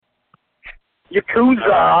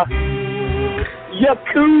Yakuza.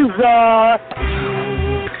 Yakuza.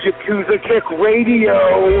 Yakuza Kick Radio.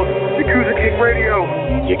 Yakuza Kick Radio.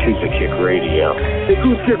 Yakuza Kick Radio.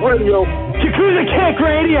 Yakuza Kick Radio. Yakuza Kick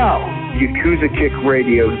Radio. Yakuza Kick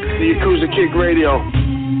Radio. The Yakuza Kick Radio.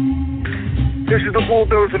 This is the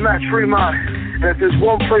Bulldozer Max Fremont. And if there's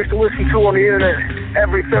one place to listen to on the internet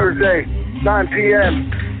every Thursday, 9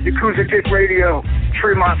 p.m., Yakuza Kick Radio.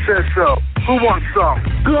 Fremont says so. Who wants some?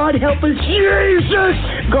 God help us, Jesus!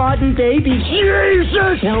 God and baby,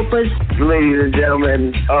 Jesus help us. Ladies and gentlemen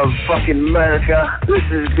of fucking America, this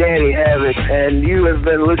is Danny Havoc, and you have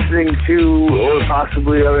been listening to, or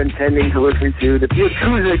possibly are intending to listen to, the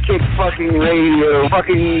Yakuza Kick fucking radio.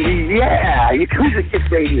 Fucking, yeah! Yakuza Kick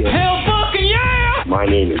Radio. Hell fucking yeah! My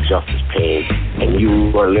name is Justice Payne, and you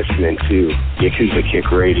are listening to Yakuza Kick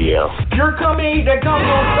Radio. You're coming to come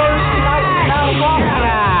on Thursday night in California.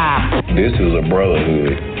 This is a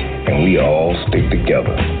brotherhood, and we all stick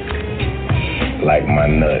together. Like my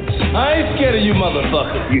nuts. I ain't scared of you,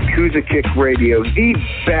 motherfucker. Yakuza Kick Radio, the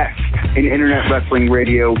best in internet wrestling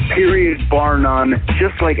radio, period, bar none,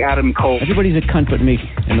 just like Adam Cole. Everybody's a cunt but me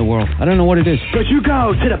in the world. I don't know what it is. But you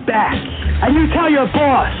go to the back, and you tell your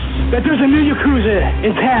boss that there's a new Yakuza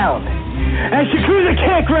in town. And it's Yakuza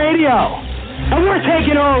Kick Radio. And we're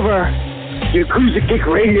taking over. Yakuza Kick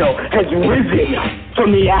Radio has risen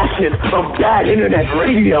from the ashes of bad internet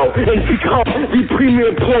radio and become the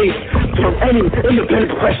premier place for any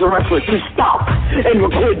independent professional wrestler to stop and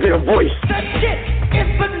record their voice. That shit is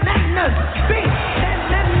bananas. Big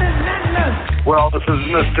bananas. Well, this is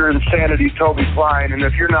Mr. Insanity Toby Klein, and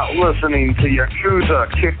if you're not listening to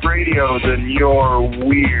Yakuza Kick Radio, then you're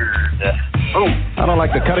weird. Oh, I don't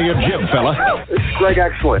like the cut of your jib, fella. This is Greg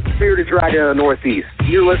Excellent, Bearded Dragon of the Northeast.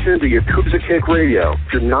 You're listening to Yakuza Kick Radio.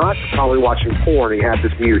 If you're not, probably watching porn and you have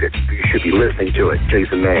this muted. You should be listening to it,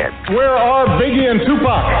 Jason Mann. Where are Biggie and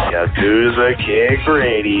Tupac? Yakuza Kick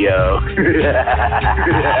Radio.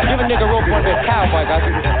 Give a nigga rope on that cowboy, guys.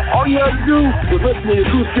 All you have to do is listen to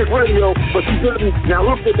Yakuza Kick Radio, but you didn't. Now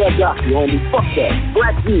look at that guy, you homie. Fuck that.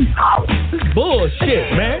 Black D, holla. This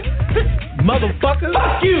bullshit, man. Motherfucker.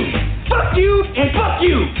 Fuck you. Fuck you and fuck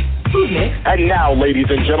you. Who's next? And now, ladies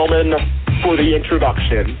and gentlemen, for the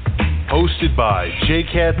introduction. Hosted by J.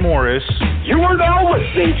 Cat Morris. You are now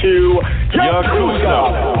listening to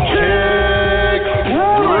Yakuza Kick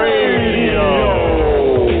Radio.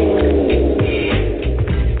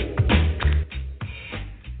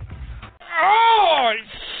 Oh,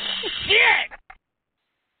 shit!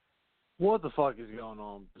 What the fuck is going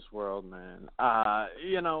on in this world, man?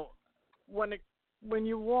 You know, when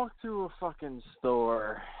you walk through a fucking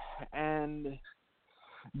store and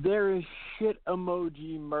there is shit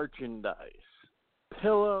emoji merchandise,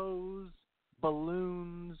 pillows,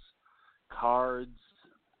 balloons, cards,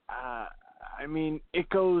 I mean, it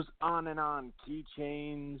goes on and on,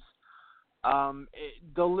 keychains,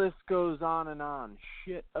 the list goes on and on,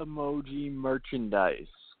 shit emoji merchandise.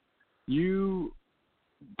 You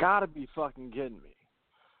gotta be fucking kidding me.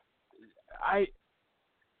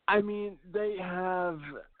 I mean, they have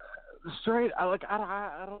straight. I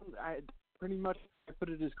pretty much put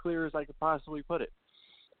it as clear as I could possibly put it.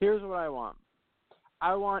 Here's what I want.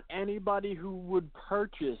 I want anybody who would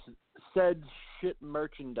purchase said shit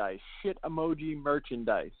merchandise, shit emoji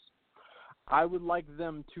merchandise. I would like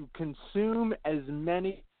them to consume as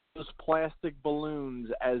many of those plastic balloons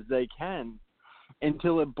as they can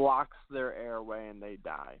until it blocks their airway and they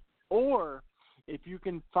die. Or if you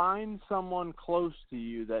can find someone close to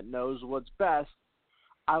you that knows what's best,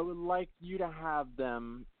 I would like you to have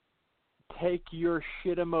them take your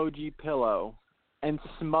shit emoji pillow and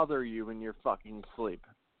smother you in your fucking sleep.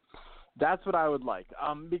 That's what I would like.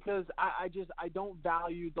 Because I don't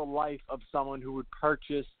value the life of someone who would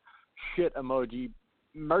purchase shit emoji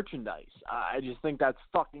merchandise. I just think that's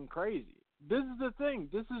fucking crazy. This is the thing.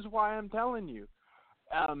 This is why I'm telling you.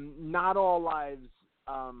 Not all lives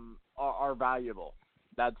are valuable.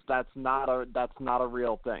 That's not a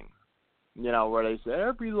real thing. You know, where they say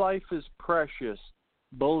every life is precious.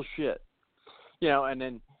 Bullshit. You know, and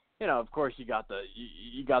then, you know, of course you got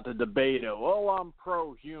the debate of, well, I'm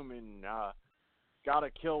pro-human. Gotta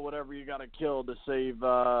kill whatever you gotta kill to save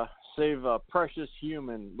a precious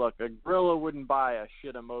human. Look, a gorilla wouldn't buy a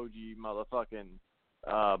shit emoji motherfucking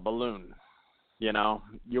balloon. You know,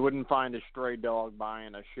 you wouldn't find a stray dog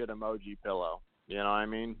buying a shit emoji pillow. You know what I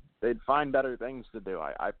mean? They'd find better things to do.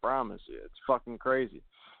 I promise you. It's fucking crazy.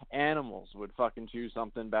 Animals would fucking choose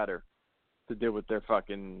something better to do with their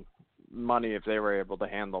fucking money if they were able to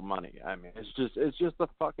handle money. I mean, it's just a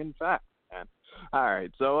fucking fact, man. All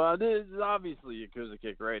right, so this is obviously Yakuza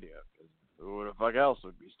Kick Radio. who the fuck else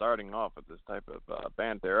would be starting off with this type of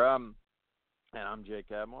banter? And I'm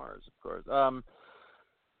J.K. Morris, of course.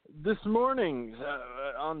 This morning,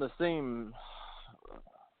 on the same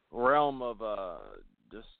realm of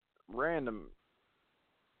just random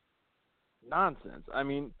nonsense. I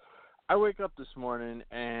mean, I wake up this morning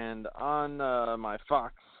and on my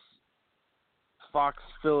Fox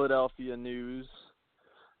Philadelphia news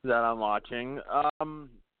that I'm watching,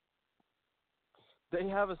 they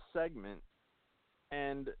have a segment,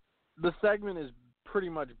 and the segment is pretty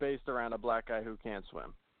much based around a black guy who can't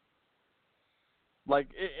swim. Like,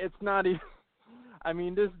 it's not even, I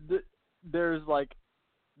mean, there's the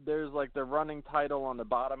running title on the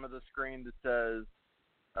bottom of the screen that says,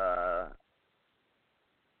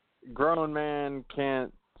 grown man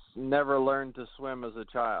can't never learn to swim as a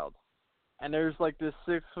child. And there's like this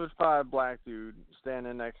 6'5" black dude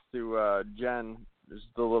standing next to Jen, is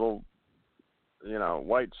the little,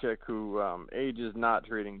 white chick who age is not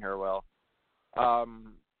treating her well.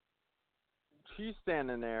 She's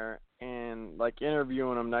standing there and like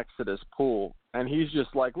interviewing him next to this pool, and he's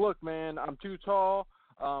just like, "Look, man, I'm too tall.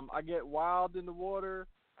 I get wild in the water.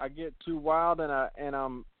 I get too wild, and I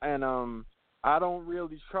don't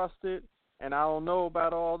really trust it, and I don't know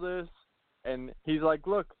about all this." And he's like,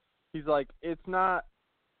 "Look." He's like, it's not,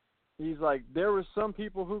 he's like, there were some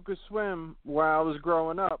people who could swim where I was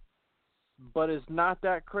growing up, but it's not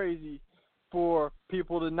that crazy for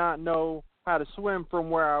people to not know how to swim from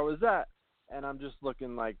where I was at. And I'm just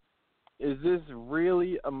looking like, is this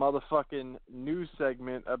really a motherfucking news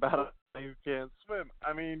segment about a guy who can't swim?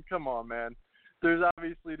 I mean, come on, man. There's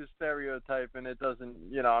obviously the stereotype, and it doesn't,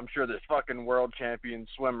 I'm sure there's fucking world champion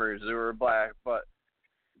swimmers who are black, but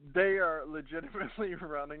they are legitimately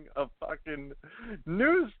running a fucking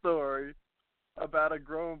news story about a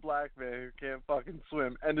grown black man who can't fucking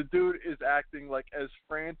swim. And the dude is acting like as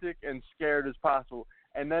frantic and scared as possible.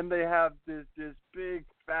 And then they have this big,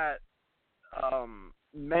 fat,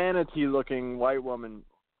 manatee-looking white woman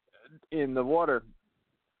in the water.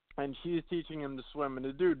 And she's teaching him to swim. And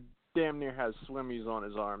the dude damn near has swimmies on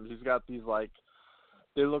his arms. He's got these,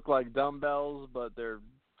 they look like dumbbells, but they're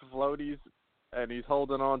floaties. And he's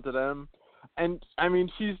holding on to them. And, I mean,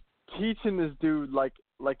 she's teaching this dude like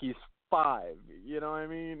he's 5. You know what I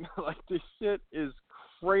mean? Like, this shit is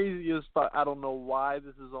crazy as fuck. I don't know why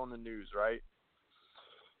this is on the news, right?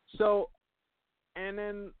 So, and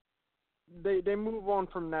then they move on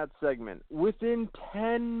from that segment. Within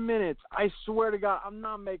 10 minutes, I swear to God, I'm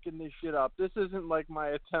not making this shit up. This isn't like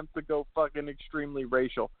my attempt to go fucking extremely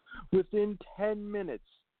racial. Within 10 minutes,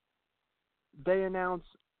 they announce,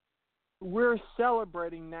 we're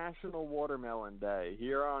celebrating National Watermelon Day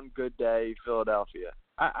here on Good Day, Philadelphia.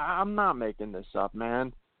 I'm not making this up,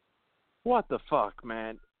 man. What the fuck,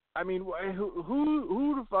 man? I mean,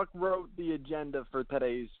 who the fuck wrote the agenda for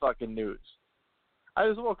today's fucking news? I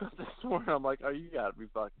just woke up this morning. I'm like, oh, you gotta be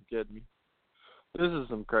fucking kidding me. This is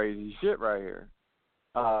some crazy shit right here.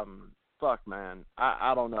 Fuck, man.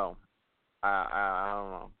 I don't know. I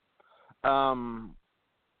don't know.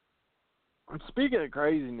 Speaking of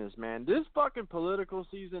craziness, man, this fucking political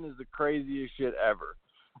season is the craziest shit ever.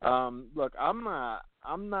 Look, I'm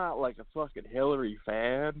not like a fucking Hillary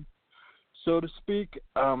fan, so to speak.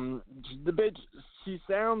 The bitch, she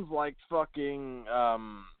sounds like fucking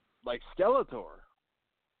like Skeletor.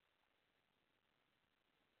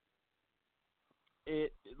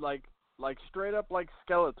 It like straight up like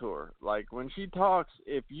Skeletor. Like when she talks,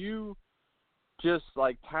 if you just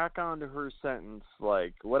like tack onto her sentence,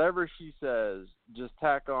 like whatever she says, just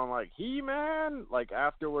tack on like He-Man, like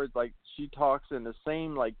afterwards, like she talks in the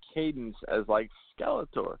same like cadence as like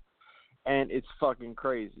Skeletor, and it's fucking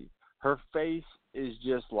crazy. Her face is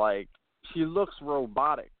just like, she looks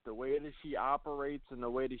robotic. The way that she operates and the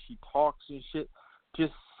way that she talks and shit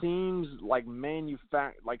just seems like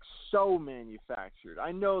so manufactured.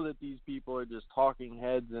 I know that these people are just talking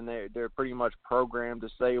heads and they're pretty much programmed to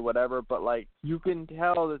say whatever, but like you can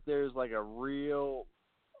tell that there's like a real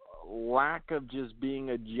lack of just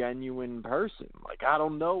being a genuine person. Like I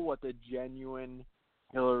don't know what the genuine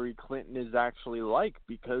Hillary Clinton is actually like,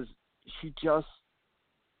 because she's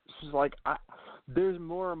like, there's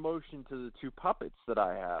more emotion to the two puppets that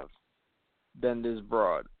I have than this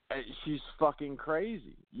broad. She's fucking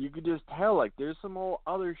crazy. You could just tell, like, there's some whole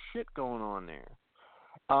other shit going on there.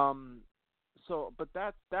 But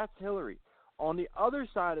that's Hillary. On the other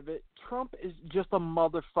side of it, Trump is just a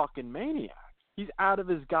motherfucking maniac. He's out of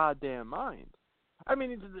his goddamn mind. I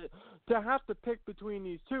mean, to have to pick between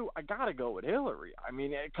these two, I gotta go with Hillary. I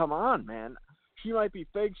mean, come on, man. She might be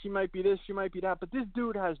fake, she might be this, she might be that, but this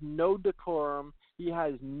dude has no decorum. He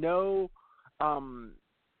has no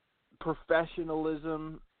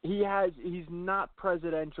professionalism. He's not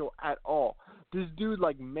presidential at all. This dude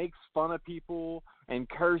like makes fun of people and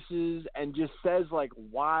curses and just says like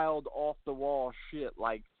wild off the wall shit.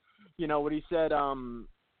 Like, you know what he said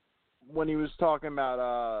when he was talking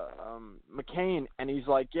about McCain, and he's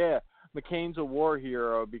like, yeah, McCain's a war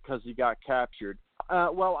hero because he got captured.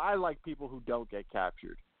 Well, I like people who don't get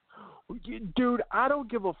captured. Dude, I don't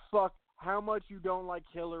give a fuck how much you don't like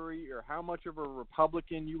Hillary or how much of a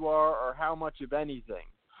Republican you are or how much of anything.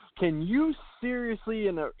 Can you seriously,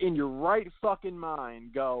 in your right fucking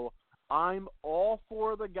mind, go, I'm all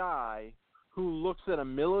for the guy who looks at a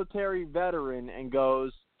military veteran and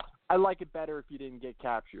goes, I like it better if you didn't get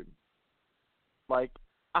captured? Like,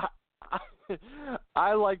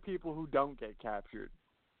 I like people who don't get captured.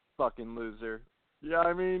 Fucking loser. Yeah,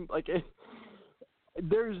 I mean, like,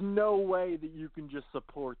 there's no way that you can just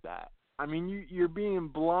support that. I mean, you're being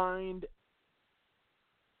blind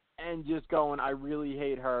and just going, I really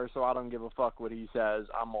hate her, so I don't give a fuck what he says.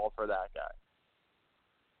 I'm all for that guy.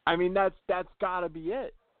 I mean, that's got to be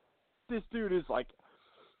it. This dude is, like,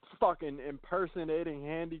 fucking impersonating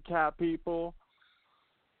handicapped people.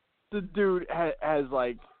 The dude has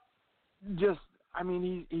like, just, I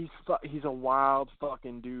mean, he's a wild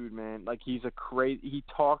fucking dude, man. Like, he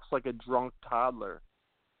talks like a drunk toddler.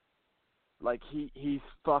 Like, he's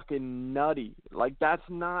fucking nutty. Like, that's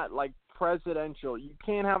not, like, presidential. You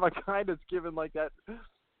can't have a guy that's given, like, that,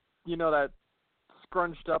 you know, that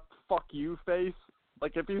scrunched up fuck you face.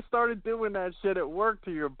 Like, if you started doing that shit at work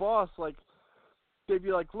to your boss, like, they'd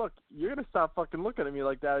be like, look, you're going to stop fucking looking at me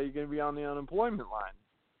like that, or you're going to be on the unemployment line.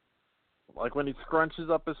 Like, when he scrunches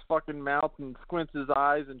up his fucking mouth and squints his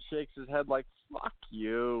eyes and shakes his head like, fuck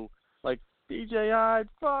you. Like, DJ Hyde,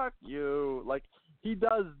 fuck you. Like, he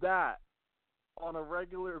does that on a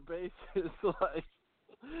regular basis. Like,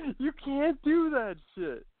 you can't do that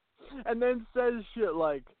shit. And then says shit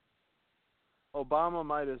like, Obama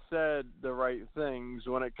might have said the right things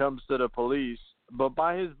when it comes to the police, but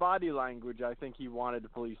by his body language, I think he wanted the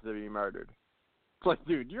police to be murdered. It's like,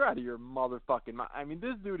 dude, you're out of your motherfucking mind. I mean,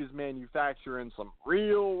 this dude is manufacturing some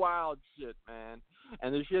real wild shit, man.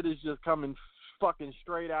 And the shit is just coming fucking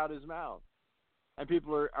straight out his mouth. And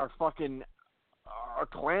people are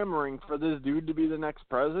clamoring for this dude to be the next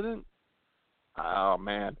president. Oh,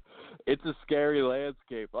 man. It's a scary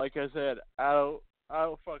landscape. Like I said, I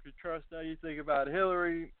don't fucking trust how you think about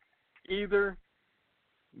Hillary either.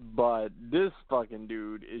 But this fucking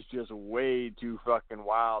dude is just way too fucking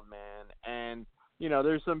wild, man. And, you know,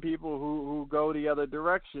 there's some people who go the other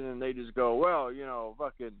direction and they just go, well, you know,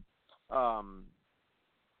 fucking,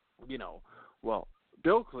 you know, well,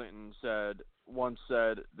 Bill Clinton once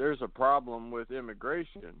said, there's a problem with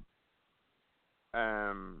immigration.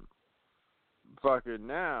 Fucking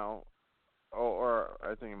now, or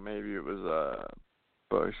I think maybe it was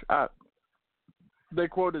Bush. They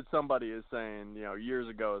quoted somebody as saying, you know, years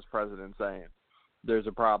ago as president saying, there's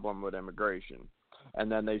a problem with immigration. And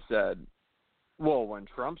then they said, well, when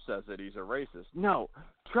Trump says it, he's a racist. No,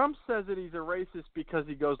 Trump says that he's a racist because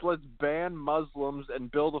he goes, let's ban Muslims and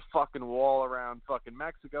build a fucking wall around fucking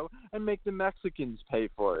Mexico and make the Mexicans pay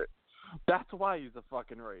for it. That's why he's a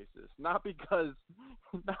fucking racist. Not because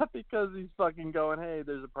he's fucking going, hey,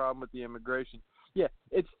 there's a problem with the immigration. Yeah,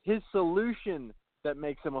 it's his solution that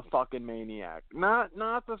makes him a fucking maniac. Not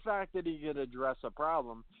the fact that he can address a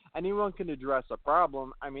problem. Anyone can address a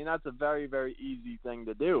problem. I mean, that's a very, very easy thing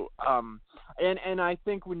to do. And I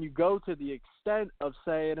think when you go to the extent of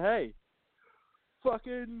saying, hey,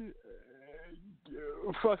 fucking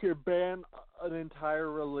ban an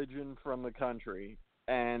entire religion from the country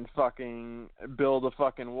and fucking build a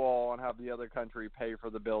fucking wall and have the other country pay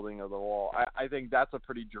for the building of the wall, I think that's a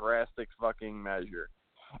pretty drastic fucking measure.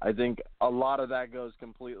 I think a lot of that goes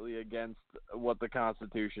completely against what the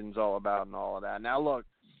Constitution's all about and all of that. Now, look,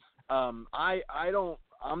 I'm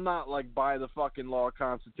not like by the fucking law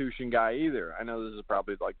Constitution guy either. I know this is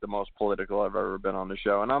probably like the most political I've ever been on the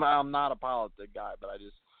show, and I'm not a politic guy, but I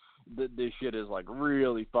just this shit is like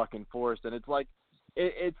really fucking forced, and it's like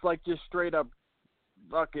just straight up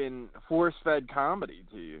fucking force-fed comedy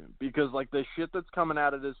to you, because like the shit that's coming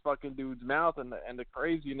out of this fucking dude's mouth and the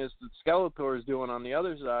craziness that Skeletor is doing on the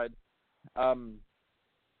other side,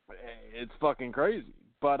 it's fucking crazy.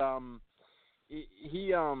 But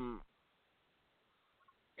he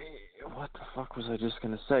what the fuck was I just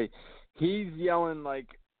gonna say? He's yelling like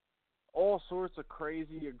all sorts of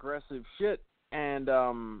crazy aggressive shit, and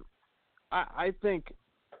I think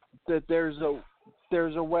that there's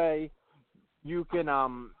a way you can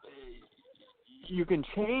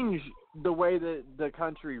change the way that the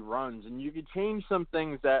country runs, and you can change some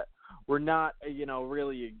things that were not, you know,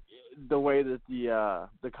 really the way that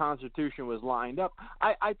the Constitution was lined up,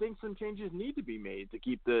 I think some changes need to be made to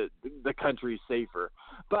keep the country safer.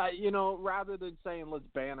 But, rather than saying let's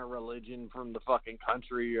ban a religion from the fucking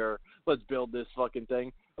country or let's build this fucking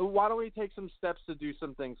thing, why don't we take some steps to do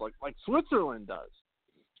some things like Switzerland does?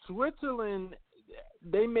 Switzerland,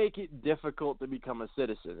 they make it difficult to become a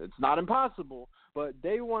citizen. It's not impossible, but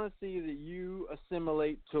they want to see that you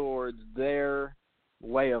assimilate towards their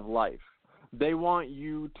way of life. They want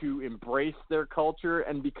you to embrace their culture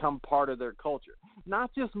and become part of their culture.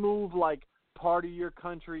 Not just move like part of your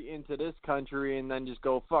country into this country and then just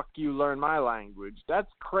go, fuck you, learn my language.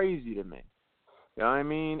 That's crazy to me. You know what I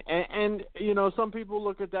mean? And some people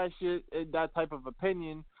look at that shit, that type of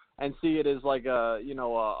opinion, and see it as like a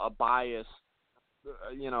biased,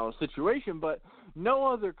 situation. But no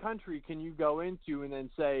other country can you go into and then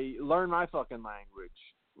say, learn my fucking language.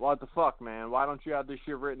 What the fuck, man? Why don't you have this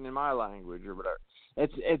shit written in my language or whatever?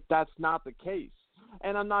 That's not the case.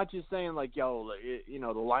 And I'm not just saying like,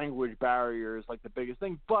 the language barrier is like the biggest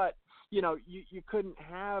thing, but you couldn't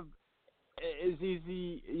have as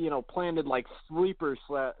easy, planted like sleeper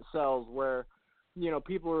cells where,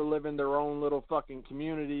 people are living their own little fucking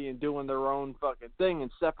community and doing their own fucking thing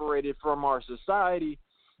and separated from our society,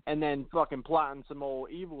 and then fucking plotting some old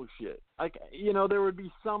evil shit. Like, there would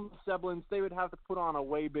be some semblance. They would have to put on a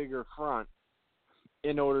way bigger front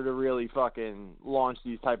in order to really fucking launch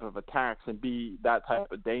these type of attacks and be that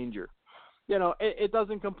type of danger. It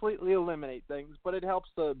doesn't completely eliminate things, but it helps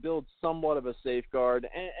to build somewhat of a safeguard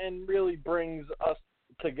and really brings us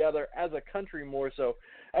together as a country more so.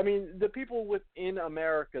 I mean, the people within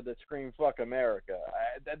America that scream "fuck America,"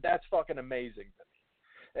 that's fucking amazing to me.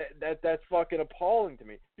 That's fucking appalling to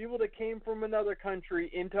me. People that came from another country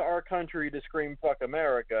into our country to scream "fuck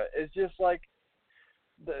America" is just like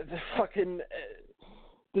the fucking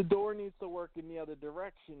the door needs to work in the other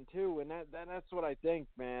direction too, and that's what I think,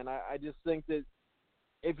 man. I just think that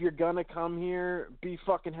if you're gonna come here, be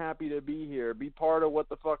fucking happy to be here. Be part of what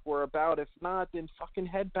the fuck we're about. If not, then fucking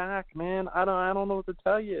head back, man. I don't know what to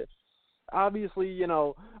tell you. Obviously,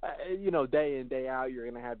 day in, day out, you're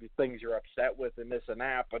going to have things you're upset with and this and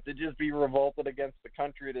that, but to just be revolted against the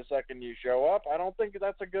country the second you show up, I don't think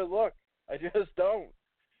that's a good look. I just don't.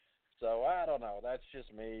 So, I don't know. That's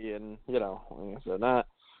just me, and, like I said, not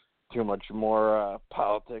too much more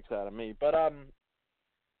politics out of me. But,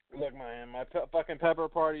 look, man, my fucking pepper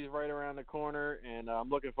party is right around the corner, and I'm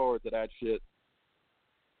looking forward to that shit.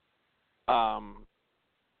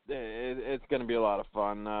 It's going to be a lot of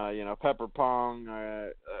fun. Pepper pong,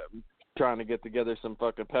 trying to get together some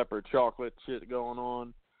fucking pepper chocolate shit going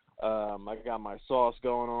on. I got my sauce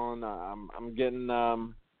going on. I'm getting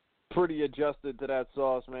pretty adjusted to that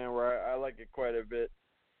sauce, man, where I like it quite a bit.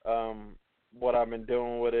 What I've been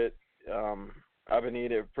doing with it, I've been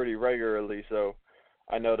eating it pretty regularly, so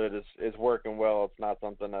I know that it's working well. It's not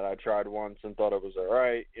something that I tried once and thought it was all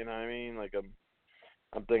right. You know what I mean? Like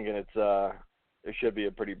I'm thinking it should be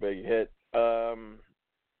a pretty big hit. Yeah,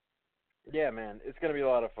 man, it's gonna be a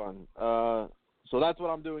lot of fun. So that's what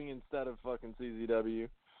I'm doing instead of fucking CZW,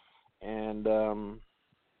 and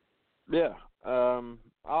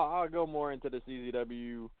I'll go more into the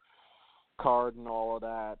CZW card and all of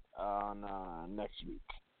that on next week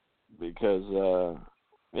because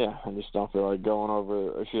I just don't feel like going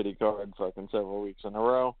over a shitty card fucking several weeks in a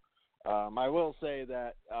row. I will say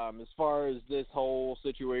that as far as this whole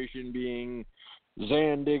situation being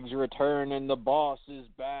Zandig's return and the boss is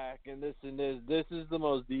back and this is the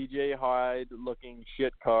most DJ Hyde looking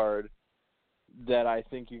shit card that I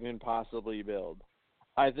think you can possibly build.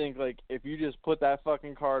 I think, like, if you just put that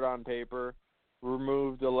fucking card on paper,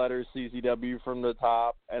 remove the letters CZW from the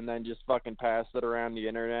top, and then just fucking pass it around the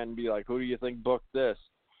internet and be like, who do you think booked this?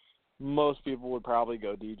 Most people would probably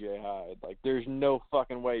go DJ Hyde. Like, there's no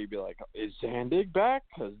fucking way you'd be like, is Zandig back?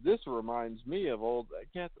 Because this reminds me of old.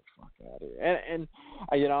 Get the fuck out of here. And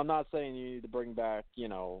I'm not saying you need to bring back,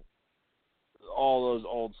 all those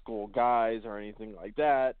old school guys or anything like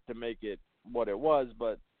that to make it what it was,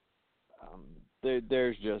 but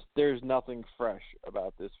there's nothing fresh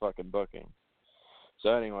about this fucking booking. So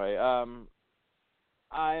anyway, I'm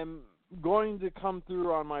going to come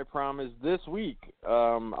through on my promise this week.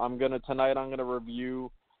 Tonight I'm gonna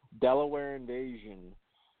review Delaware Invasion,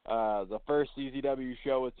 the first CZW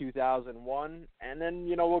show of 2001, and then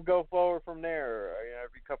we'll go forward from there.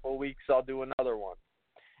 Every couple of weeks I'll do another one,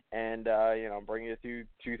 and bring you through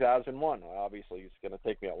 2001. Obviously, it's gonna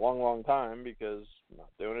take me a long, long time because I'm not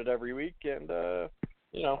doing it every week, and a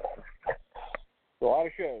lot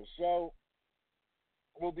of shows. So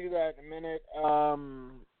we'll do that in a minute.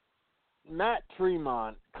 Matt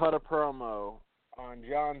Tremont cut a promo on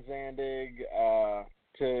John Zandig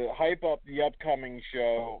to hype up the upcoming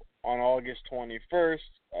show on August 21st,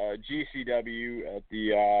 GCW at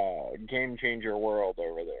the Game Changer World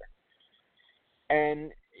over there.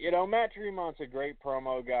 And, you know, Matt Tremont's a great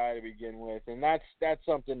promo guy to begin with, and that's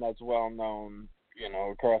something that's well known, you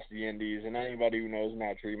know, across the indies, and anybody who knows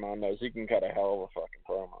Matt Tremont knows he can cut a hell of a fucking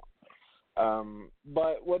promo.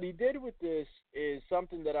 But what he did with this is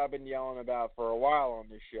something that I've been yelling about for a while on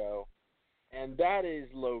this show, and that is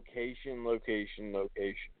location.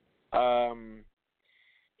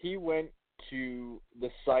 He went to the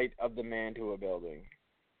site of the Mantua building,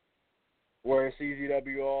 where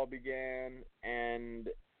CZW all began, and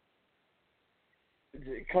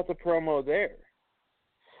cut the promo there.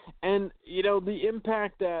 And, you know, the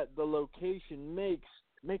impact that the location makes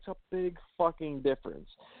a big fucking difference.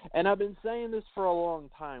 And I've been saying this for a long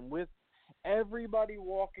time. With everybody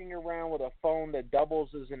walking around with a phone that doubles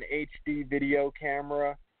as an HD video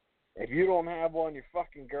camera, if you don't have one, your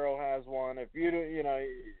fucking girl has one. If you don't, you know,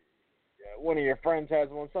 one of your friends has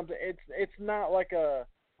one, something. It's not like a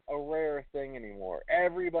rare thing anymore.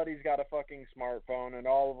 Everybody's got a fucking smartphone, and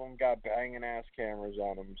all of them got banging ass cameras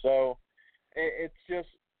on them. So it's just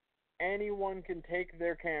anyone can take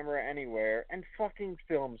their camera anywhere and fucking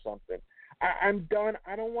film something. I'm done.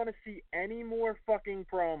 I don't want to see any more fucking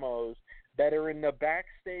promos that are in the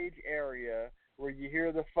backstage area where you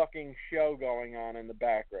hear the fucking show going on in the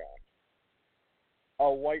background.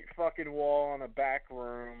 A white fucking wall in a back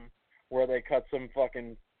room where they cut some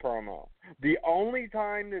fucking promo. The only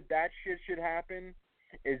time that shit should happen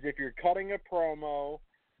is if you're cutting a promo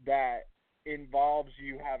that involves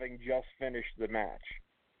you having just finished the match.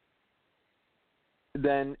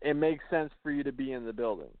 Then it makes sense for you to be in the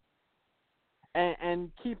building.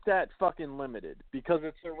 And keep that fucking limited, because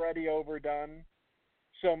it's already overdone.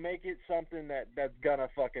 So make it something that's gonna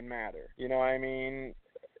fucking matter. You know what I mean?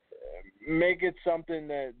 Make it something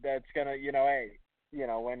that's gonna, you know, hey, you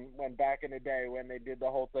know, when back in the day when they did the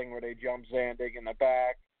whole thing where they jumped Zandig in the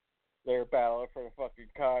back, they were battling for the fucking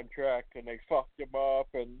contract, and they fucked him up,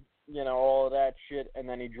 and, you know, all of that shit, and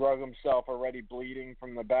then he drug himself already bleeding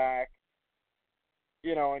from the back.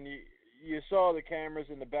 You know, and you saw the cameras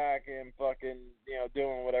in the back and fucking, you know,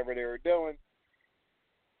 doing whatever they were doing.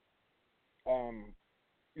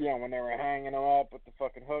 You know, when they were hanging him up with the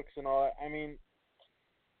fucking hooks and all that. I mean,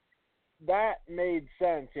 that made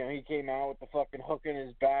sense. You know, he came out with the fucking hook in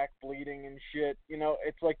his back, bleeding and shit. You know,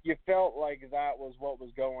 it's like you felt like that was what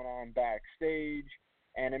was going on backstage,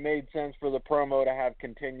 and it made sense for the promo to have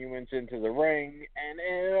continuance into the ring, and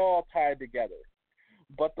it all tied together.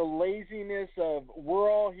 But the laziness of,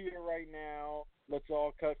 we're all here right now, let's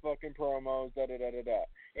all cut fucking promos, da-da-da-da-da.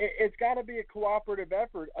 It's got to be a cooperative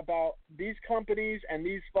effort about these companies and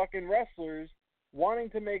these fucking wrestlers wanting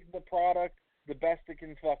to make the product the best it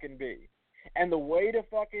can fucking be. And the way to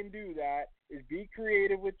fucking do that is be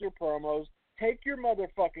creative with your promos. Take your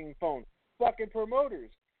motherfucking phone. Fucking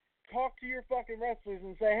promoters, talk to your fucking wrestlers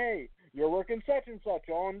and say, hey, you're working such and such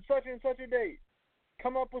on such and such a date.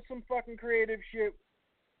 Come up with some fucking creative shit.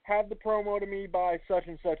 Have the promo to me by such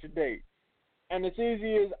and such a date. And it's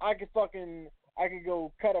easy as I could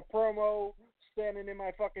go cut a promo standing in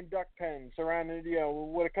my fucking duck pen, surrounded, you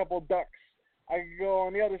know, with a couple of ducks. I could go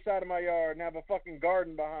on the other side of my yard and have a fucking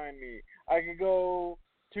garden behind me. I could go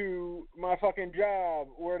to my fucking job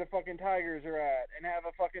where the fucking tigers are at and have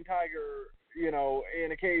a fucking tiger, you know,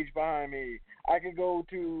 in a cage behind me. I could go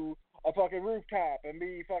to a fucking rooftop and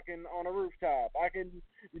be fucking on a rooftop. I could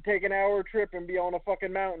take an hour trip and be on a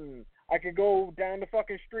fucking mountain. I could go down the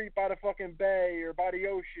fucking street by the fucking bay or by the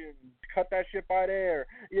ocean, cut that shit by there.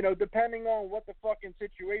 You know, depending on what the fucking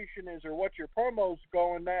situation is or what your promo's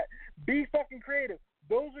going at, be fucking creative.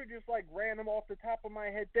 Those are just like random off the top of my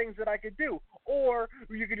head things that I could do. Or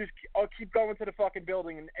you could just keep going to the fucking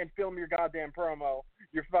building and film your goddamn promo,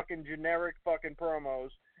 your fucking generic fucking promos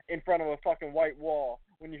in front of a fucking white wall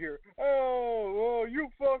when you hear, oh, you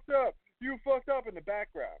fucked up in the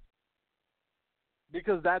background.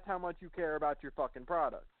 Because that's how much you care about your fucking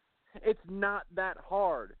product. It's not that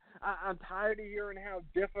hard. I'm tired of hearing how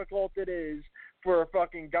difficult it is for a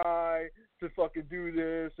fucking guy to fucking do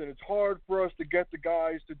this, and it's hard for us to get the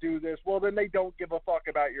guys to do this. Well, then they don't give a fuck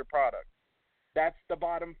about your product. That's the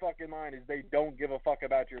bottom fucking line, is they don't give a fuck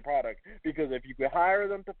about your product. Because if you could hire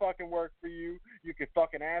them to fucking work for you, you could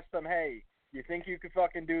fucking ask them, hey, you think you could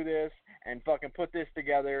fucking do this and fucking put this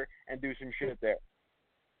together and do some shit there.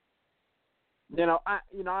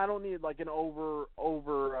 I don't need like an over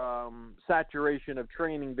saturation of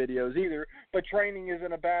training videos either. But training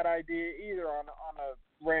isn't a bad idea either on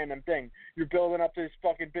a random thing. You're building up this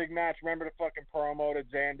fucking big match. Remember the fucking promo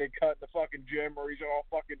that Zandig cut in the fucking gym where he's all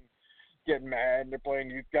fucking getting mad and they're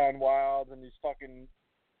playing Youth Gone Wild and he's fucking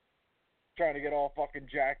trying to get all fucking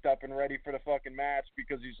jacked up and ready for the fucking match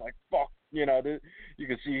because he's like, fuck, you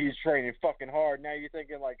can see he's training fucking hard. Now you're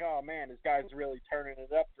thinking like, oh man, this guy's really turning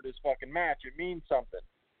it up for this fucking match. It means something.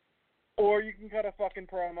 Or you can cut a fucking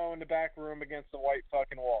promo in the back room against the white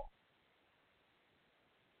fucking wall.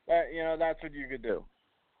 That's what you could do.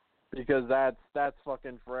 Because that's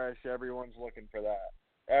fucking fresh. Everyone's looking for that.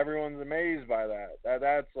 Everyone's amazed by that.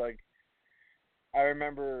 That's like, I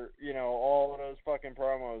remember, all of those fucking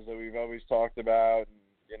promos that we've always talked about,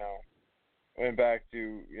 and, went back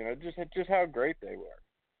to, just how great they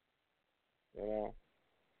were.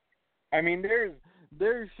 I mean,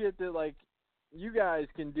 there's shit that, like, you guys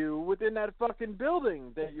can do within that fucking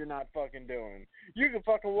building that you're not fucking doing. You can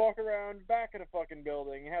fucking walk around the back of the fucking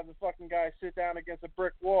building and have the fucking guy sit down against a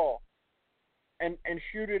brick wall and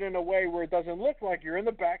shoot it in a way where it doesn't look like you're in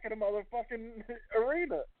the back of the motherfucking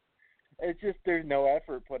arena. It's just there's no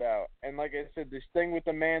effort put out. And like I said, this thing with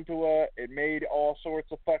the Mantua, it made all sorts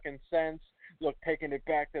of fucking sense. Look, taking it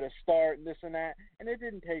back to the start and this and that. And it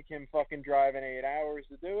didn't take him fucking driving 8 hours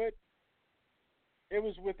to do it. It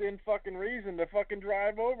was within fucking reason to fucking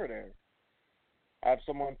drive over there. Have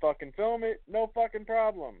someone fucking film it, no fucking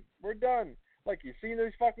problem. We're done. Like, you seen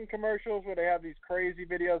those fucking commercials where they have these crazy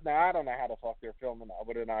videos? Now, I don't know how the fuck they're filming that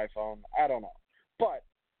with an iPhone. I don't know. But,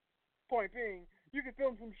 point being, you can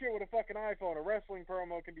film some shit with a fucking iPhone. A wrestling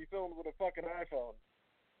promo can be filmed with a fucking iPhone.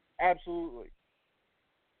 Absolutely.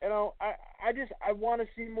 I want to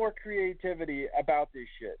see more creativity about this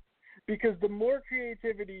shit. Because the more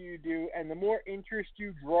creativity you do and the more interest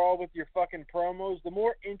you draw with your fucking promos, the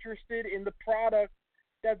more interested in the product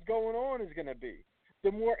that's going on is going to be.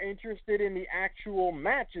 The more interested in the actual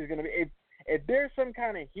match is going to be. If there's some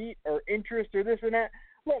kind of heat or interest or this and that,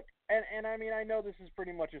 look, and I mean, I know this is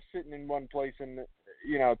pretty much a sitting in one place and,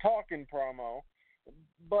 talking promo,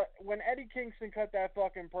 but when Eddie Kingston cut that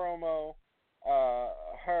fucking promo,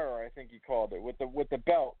 I think he called it, with the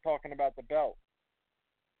belt, talking about the belt,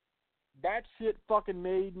 that shit fucking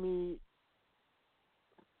made me,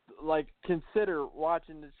 like, consider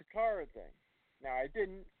watching the Chikara thing. Now,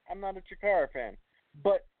 I'm not a Chikara fan,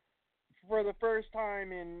 but for the first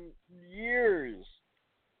time in years,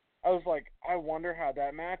 I was like, I wonder how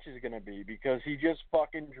that match is going to be, because he just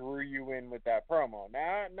fucking drew you in with that promo.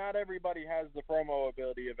 Now, not everybody has the promo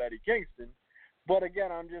ability of Eddie Kingston, but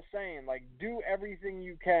again, I'm just saying, like, do everything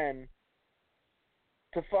you can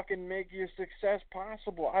to fucking make your success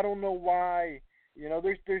possible. I don't know why.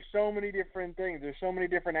 There's so many different things. There's so many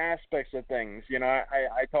different aspects of things.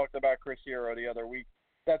 I talked about Chris Hero the other week.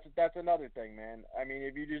 That's another thing, man. I mean,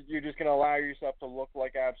 if you're just gonna allow yourself to look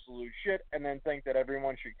like absolute shit and then think that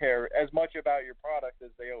everyone should care as much about your product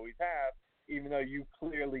as they always have, even though you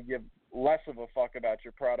clearly give less of a fuck about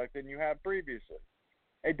your product than you have previously.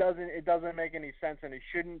 It doesn't make any sense, and it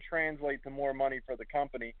shouldn't translate to more money for the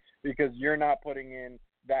company because you're not putting in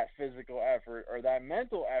that physical effort or that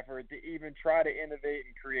mental effort to even try to innovate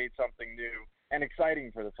and create something new and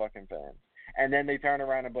exciting for the fucking fans. And then they turn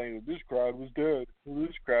around and blame, this crowd was dead.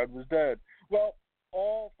 This crowd was dead. Well,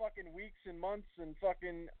 all fucking weeks and months and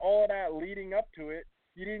fucking all that leading up to it,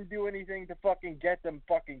 you didn't do anything to fucking get them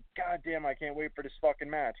fucking, goddamn, I can't wait for this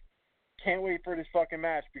fucking match. Can't wait for this fucking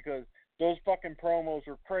match because those fucking promos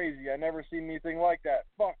were crazy. I never seen anything like that.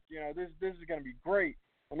 Fuck, this is going to be great.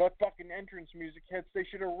 When that fucking entrance music hits, they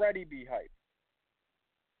should already be hyped.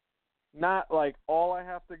 Not like all I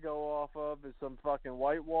have to go off of is some fucking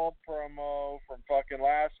white wall promo from fucking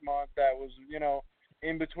last month that was,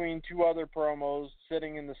 in between two other promos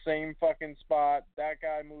sitting in the same fucking spot. That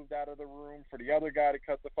guy moved out of the room for the other guy to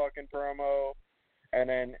cut the fucking promo. And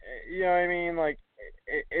then, you know what I mean? Like,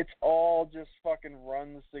 it's all just fucking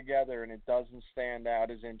runs together and it doesn't stand out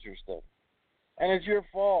as interesting. And it's your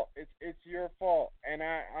fault. It's your fault. And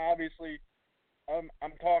I obviously, I'm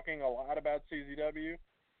talking a lot about CZW,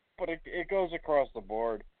 but it goes across the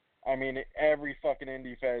board. I mean, every fucking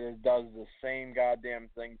indie fan does the same goddamn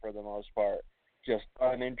thing for the most part. Just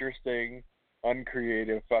uninteresting,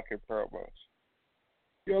 uncreative fucking promos.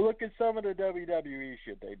 Look at some of the WWE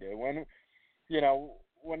shit they did. When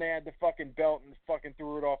they had the fucking belt and fucking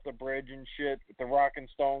threw it off the bridge and shit with the Rock and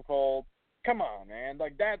Stone Cold. Come on, man.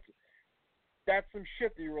 Like, that's some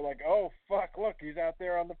shit that you were like, oh, fuck, look, he's out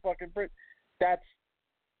there on the fucking bridge. That's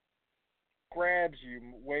grabs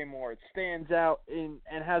you way more. It stands out and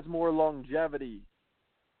has more longevity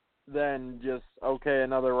than just, okay,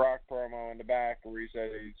 another Rock promo in the back where he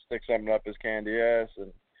said he sticks something up his candy ass.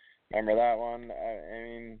 And remember that one? I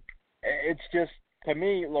mean, it's just, to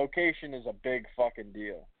me, location is a big fucking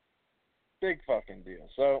deal. Big fucking deal.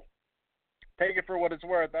 So, take it for what it's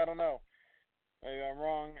worth. I don't know. Maybe I'm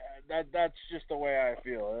wrong. That's just the way I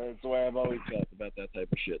feel. It's the way I've always felt about that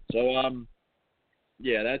type of shit. So,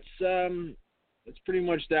 yeah, that's pretty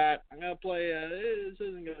much that. I'm gonna play. This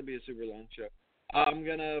isn't gonna be a super long show. I'm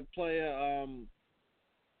gonna play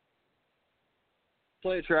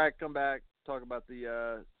a track. Come back. Talk about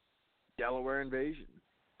the Delaware invasion.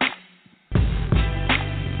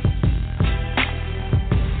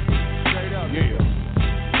 Straight up, yeah.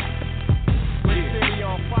 Great city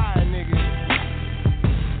on fire, nigga.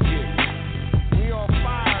 Yeah. We on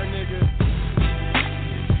fire, nigga.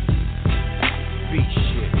 Beat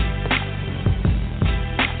shit.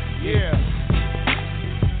 Yeah.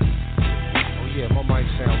 Oh yeah, my mic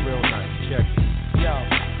sound real nice. Check it. Yo.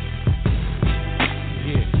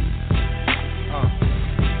 Yeah.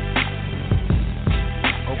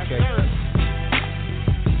 Okay. Yes,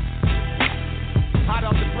 hot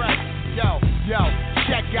off the press. Yo,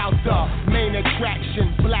 check out the main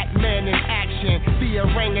attraction. Black man in action. The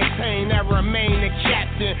orangutan that remain the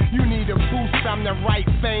captain. You need a boost, I'm the right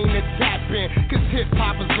vein to tap in. Cause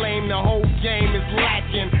hip-hop is lame, the whole game is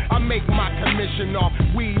lacking. I make my commission off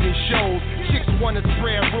weed and shows. Chicks wanna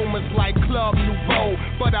spread rumors like Club Nouveau,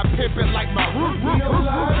 but I pimp it like my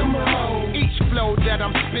Each flow that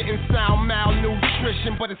I'm spitting sound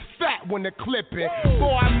malnutrition, but it's fat when the clipping.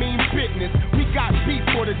 Boy, I mean business. We got beef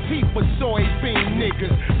for the teeth for soybean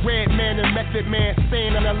niggas. Red man and Method Man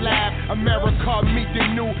staying in the lab. America meet the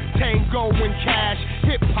new Tango and Cash.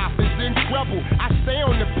 Hip hop is in trouble. I stay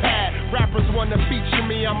on the pad. Rappers wanna feature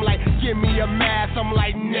me. I'm like, give me a mask. I'm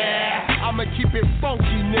like, nah. I'ma keep it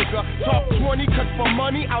funky, nigga. Talk 20, cause for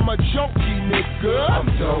money, I'm a junkie, nigga. I'm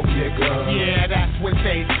dope, nigga. Yeah, that's what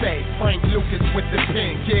they say. Frank Lucas with the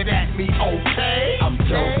pen. Get at me, okay? I'm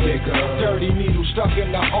dope, nigga. Dirty needle stuck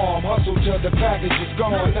in the arm. Hustle till the package is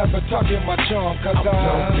gone. Never tucking my charm, cause I'm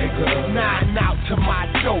dope, nigga. Nine out to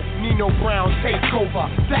my dope. Nino Brown take over.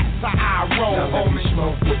 That's how I roll. Now let me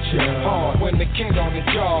smoke with you. Hard when the kid on the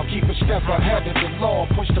job. Keep a step ahead of the law.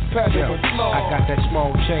 Push the pedal with floor. I got that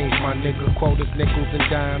small change, my nigga. Quotas, nickels, and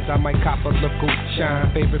dimes. I might cop a look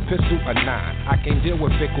shine. Favorite pistol, a 9. I can't deal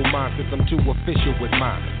with fickle minds cause I'm too official with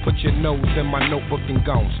mine. Put your nose in my notebook and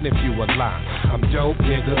gon' sniff you a line. I'm dope,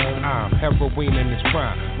 nigga. I'm heroin in its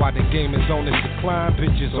prime. While the game is on its decline,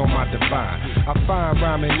 bitches on my divine. I find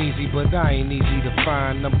rhyming easy, but I ain't easy to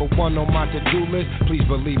find. Number one on my to-do list, please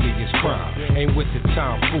believe me, it's crime. Ain't with the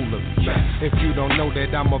time foolery. If you don't know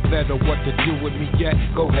that I'm a vet or what to do with me yet,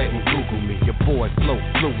 go ahead and Google me. Your boy flow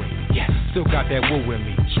fluent. Yeah, still got that woo in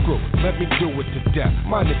me. Screw it, let me do it to death.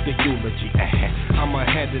 Minus the eulogy. I'm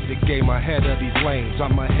ahead of the game, ahead of these lanes.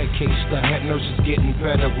 I'm a head case, the head nurses getting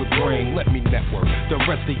better with brain. Let me network. The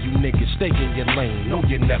rest of you niggas stay in your lane. Know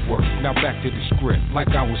your network. Now back to the script, like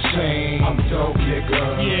I was saying. I'm dope,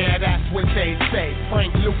 nigga. Yeah, that's what they say.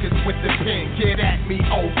 Frank Lucas with the pen. Get at me,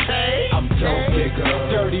 okay? I'm dope, nigga.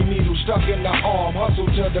 Dirty needle stuck in the arm. Hustle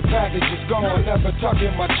till the package is gone. Never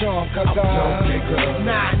tucking my charm, cause I'm dope, nigga.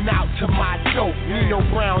 9 out to my dope. Nino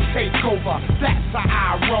Brown take over. That's how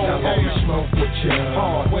I roll. Now let me smoke with you.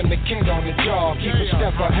 Hard when the kid on the job. Keep a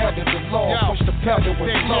step ahead of the law. Push the pedal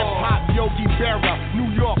with floor. Hip-hop Yogi Berra.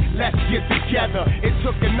 New York, let's get together. It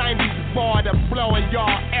took a 90s bar to blow in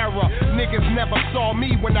y'all era. Niggas never saw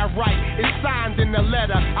me when I write. It's signed in the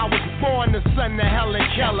letter. I was born the son of Helen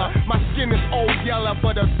Keller. My skin is old yellow,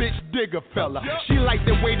 but a bitch digger fella. She like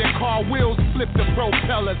the way the car wheels flip the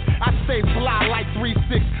propellers. I stay fly like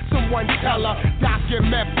 3-6. Someone tell her. Doc your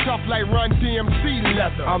meth tough like Run DMC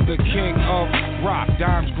leather. I'm the king of rock,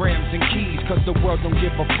 dimes, grams, and keys. Cause the world don't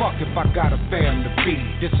give a fuck if I got a fam to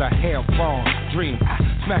feed. This a hell-wrong dream. I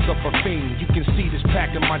smack up a fiend. You can see this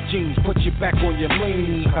pack in my jeans. Put you back on your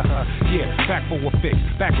lean. Yeah, back for a fix.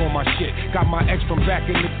 Back on my shit. Got my ex from back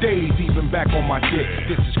in the days. Even back on my dick.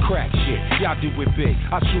 This is crack shit. Y'all do it big.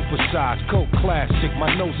 I supersize. Cold classic.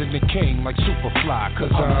 My nose in the king like Superfly.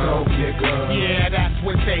 Cause I'm dope, nigga. Yeah, that's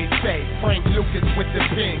what they say. Frank Lucas with the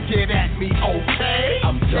pen. Get at me, okay?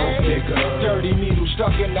 I'm dope, nigga. Dirty needle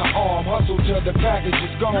stuck in the arm. Hustle till the package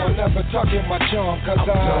is gone. Never tucking my charm. Cause I'm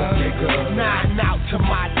dope, nigga. 9 out to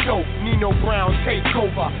my dope. Nino Brown take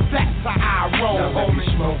over. That's how I roll. Now let me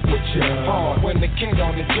smoke with you. Hard when the kid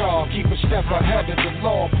on the job. Keep a step ahead of the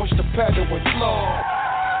law. Push the pedal with floor.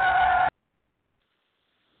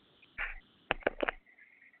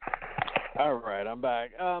 All right, I'm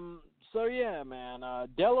back. So yeah, man,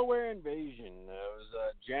 Delaware invasion. It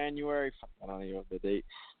was January. I don't even know the date.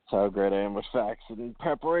 That's how great I am with facts and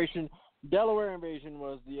preparation. Delaware Invasion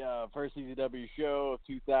was the first CZW show of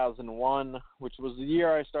 2001, which was the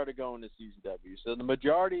year I started going to CZW. So the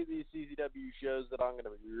majority of these CZW shows that I'm going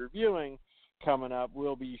to be reviewing coming up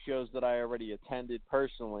will be shows that I already attended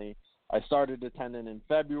personally. I started attending in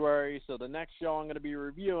February, so the next show I'm going to be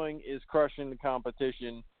reviewing is Crushing the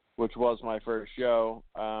Competition, which was my first show.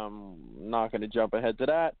 Not going to jump ahead to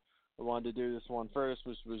that. I wanted to do this one first,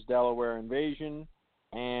 which was Delaware Invasion.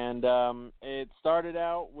 And it started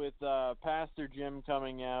out with Pastor Jim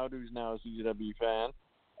coming out, who's now a CZW fan,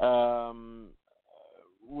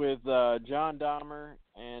 with John Dahmer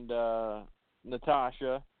and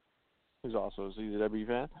Natasha, who's also a CZW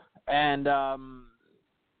fan. And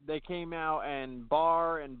they came out, and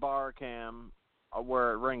Bar and Barcam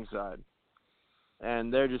were at ringside.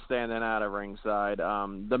 And they're just standing out at ringside.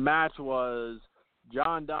 The match was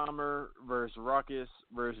John Dahmer versus Ruckus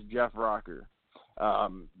versus Jeff Rocker.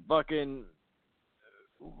 Fucking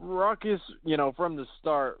Ruckus, from the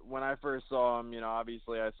start, when I first saw him,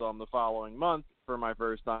 obviously I saw him the following month for my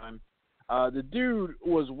first time. The dude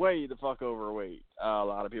was way the fuck overweight. A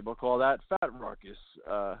lot of people call that Fat Ruckus,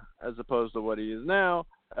 as opposed to what he is now,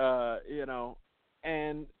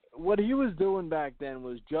 and what he was doing back then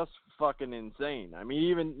was just fucking insane. I mean,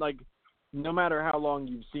 even, no matter how long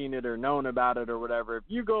you've seen it or known about it or whatever, if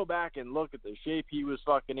you go back and look at the shape he was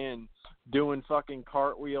fucking in, doing fucking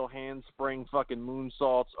cartwheel, handspring, fucking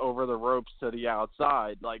moonsaults over the ropes to the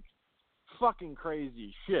outside, fucking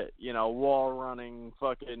crazy shit, wall running,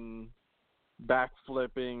 fucking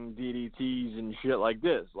backflipping DDTs and shit like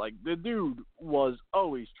this. The dude was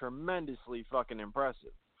always tremendously fucking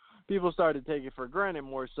impressive. People started to take it for granted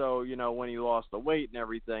more so, when he lost the weight and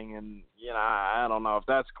everything. And, I don't know if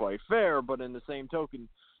that's quite fair, but in the same token,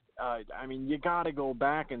 you got to go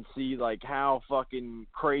back and see, how fucking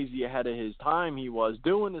crazy ahead of his time he was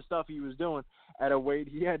doing the stuff he was doing at a weight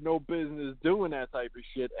he had no business doing that type of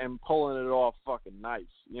shit and pulling it off fucking nice.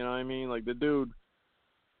 You know what I mean? The dude,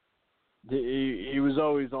 he was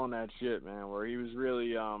always on that shit, man, where he was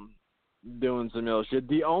really, doing some ill shit.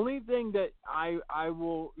 The only thing that I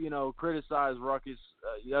will, criticize Ruckus,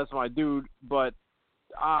 that's my dude, but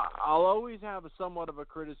I'll always have somewhat of a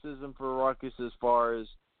criticism for Ruckus as far as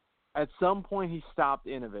at some point he stopped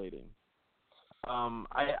innovating.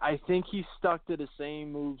 I think he stuck to the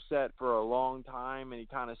same moveset for a long time, and he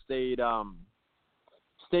kind of stayed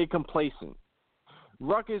complacent.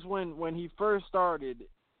 Ruckus, when he first started,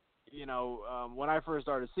 when I first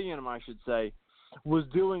started seeing him, I should say, was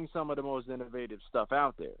doing some of the most innovative stuff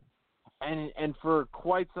out there. And for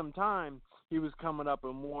quite some time, he was coming up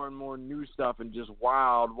with more and more new stuff and just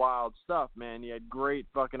wild stuff, man. He had great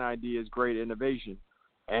fucking ideas, great innovation.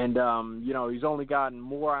 And, he's only gotten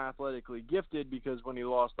more athletically gifted because when he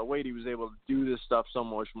lost the weight, he was able to do this stuff so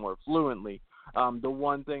much more fluently. The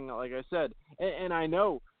one thing, like I said, and I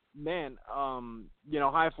know, man,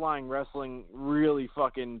 high-flying wrestling really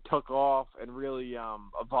fucking took off and really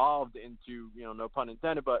evolved into, no pun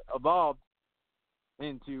intended, but evolved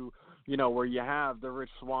into, where you have the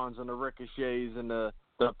Rich Swans and the Ricochets and the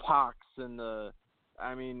Pacs and the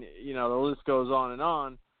list goes on and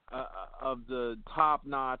on of the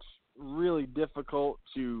top-notch, really difficult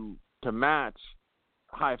to match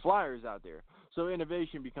high flyers out there. So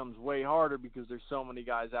innovation becomes way harder because there's so many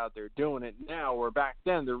guys out there doing it now, where back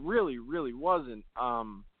then there really, really wasn't.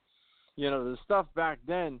 The stuff back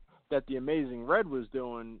then that the Amazing Red was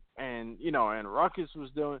doing and Ruckus was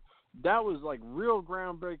doing, that was real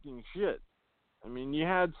groundbreaking shit. I mean, you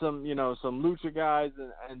had some lucha guys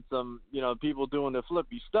and some, people doing the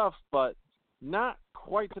flippy stuff, but not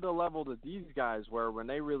quite to the level that these guys were when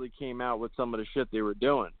they really came out with some of the shit they were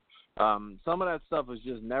doing. Some of that stuff was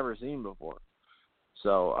just never seen before.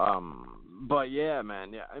 So, but yeah,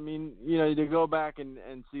 man, yeah. I mean, to go back and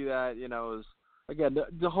see that, is, again,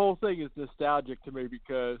 the whole thing is nostalgic to me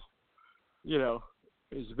because,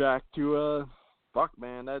 it's back to, fuck,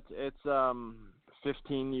 man, it's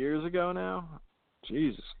 15 years ago now.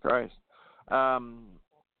 Jesus Christ. That's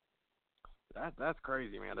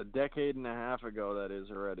crazy, man. A decade and a half ago, that is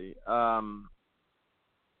already.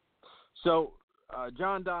 So,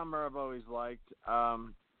 John Dahmer I've always liked.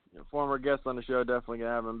 Former guest on the show, definitely gonna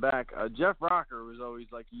have him back. Jeff Rocker was always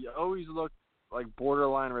he always looked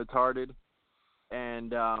borderline retarded,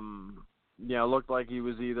 and looked like he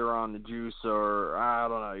was either on the juice or I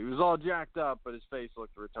don't know. He was all jacked up, but his face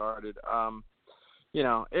looked retarded.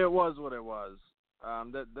 It was what it was.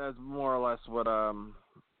 That's more or less what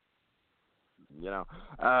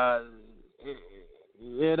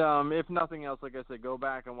if nothing else, like I said, go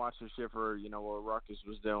back and watch the shit for, what Ruckus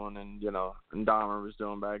was doing and Dahmer was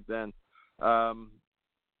doing back then.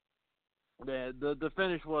 The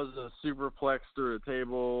finish was a superplex through the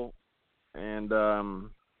table, and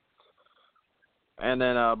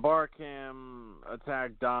then Barcam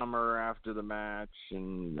attacked Dahmer after the match,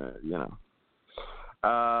 and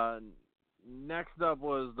next up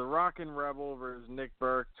was the Rockin' Rebel versus Nick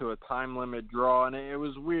Burke to a time limit draw, and it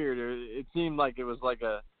was weird. It seemed like it was like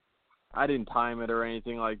I didn't time it or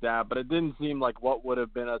anything like that, but it didn't seem like what would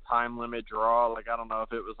have been a time limit draw. Like, I don't know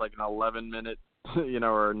if it was like an 11-minute,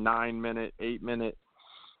 or a 9-minute, 8-minute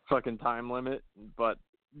fucking time limit, but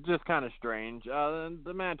just kind of strange.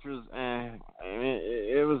 The match was,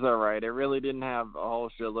 it was all right. It really didn't have a whole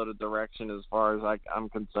shitload of direction as far as I'm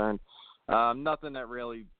concerned. Nothing that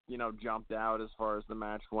really, jumped out as far as the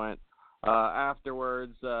match went.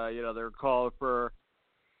 Afterwards, they were called for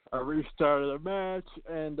a restart of the match,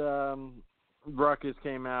 and Ruckus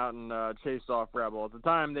came out and chased off Rebel. At the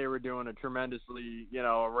time, they were doing a tremendously, a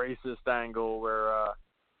racist angle where,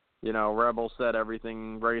 Rebel said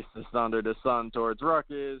everything racist under the sun towards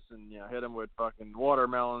Ruckus and, hit him with fucking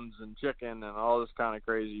watermelons and chicken and all this kind of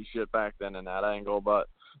crazy shit back then in that angle. But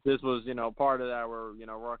this was, part of that where,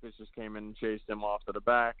 Ruckus just came in and chased him off to the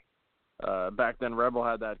back. Back then, Rebel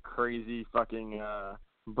had that crazy fucking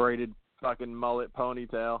braided fucking mullet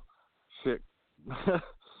ponytail. Shit.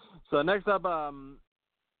 So next up,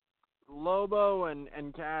 Lobo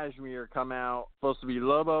and Kashmere come out. Supposed to be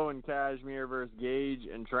Lobo and Kashmere versus Gage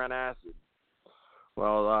and Trent Acid.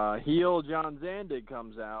 Well, heel John Zandig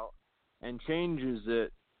comes out and changes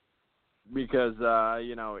it because,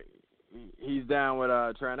 he's down with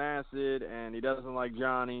Trent Acid and he doesn't like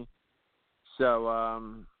Johnny. So,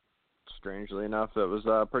 strangely enough, it was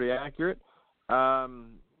pretty accurate.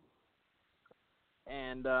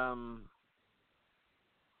 And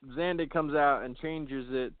Zandig comes out and changes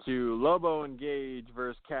it to Lobo and Gage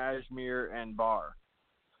versus Kashmere and Barr.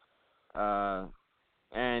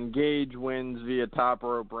 And Gage wins via top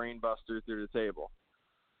rope brainbuster through the table.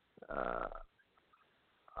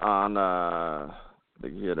 On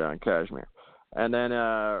Kashmere. And then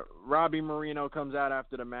Robbie Marino comes out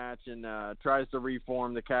after the match and tries to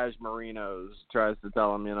reform the Kashmerinos. Tries to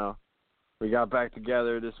tell them, we got back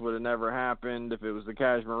together. This would have never happened if it was the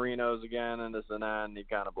Kashmerinos again, and this and that, and he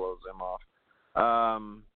kind of blows him off.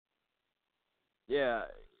 Yeah,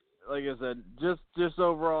 like I said, just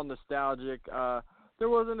overall nostalgic. There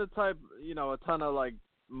wasn't a ton of like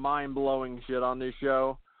mind-blowing shit on this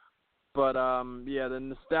show, but yeah, the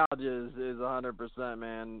nostalgia is 100%,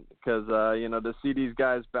 man, because to see these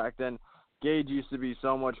guys back then. Gage used to be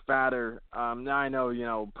so much fatter. Now I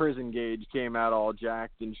know, Prison Gage came out all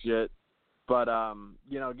jacked and shit. But,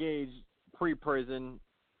 Gage, pre-prison,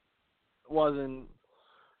 wasn't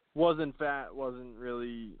fat, wasn't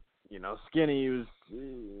really, skinny. He was,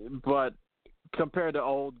 but compared to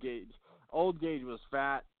old Gage was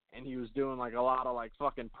fat, and he was doing, like, a lot of, like,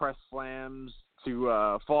 fucking press slams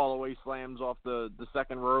to fall-away slams off the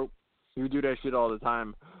second rope. He would do that shit all the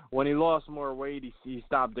time. When he lost more weight, he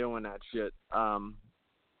stopped doing that shit,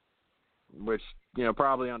 which,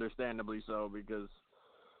 probably understandably so because,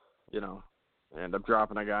 end up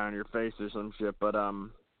dropping a guy on your face or some shit. But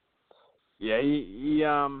yeah, he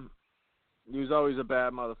was always a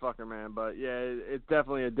bad motherfucker, man. But yeah, it's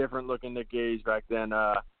definitely a different looking Nick Gage back then.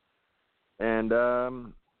 And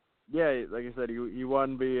yeah, like I said, he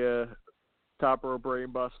won via top rope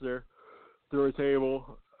brainbuster through a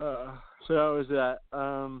table. So that was that.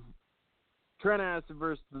 Trent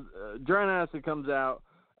Acid comes out.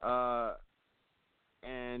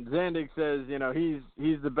 And Zandig says,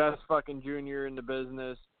 he's the best fucking junior in the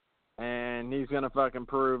business, and he's going to fucking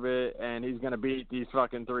prove it, and he's going to beat these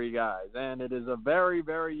fucking three guys. And it is a very,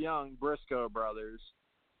 very young Briscoe brothers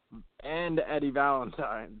and Eddie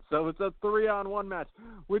Valentine. So it's a 3-on-1 match,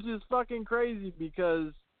 which is fucking crazy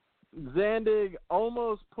because Zandig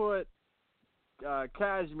almost put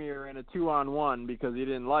Kashmere in a 2-on-1 because he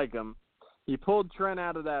didn't like him. He pulled Trent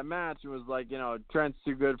out of that match and was like, Trent's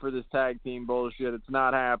too good for this tag team bullshit. It's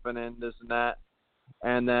not happening, this and that.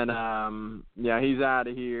 And then, he's out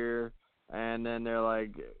of here. And then they're like,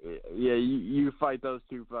 yeah, you fight those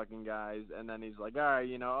two fucking guys. And then he's like, all right,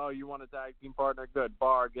 you want a tag team partner? Good.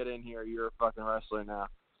 Barr, get in here. You're a fucking wrestler now.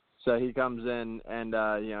 So he comes in and,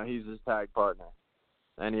 he's his tag partner.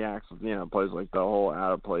 And he acts, plays like the whole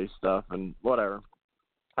out of place stuff and whatever.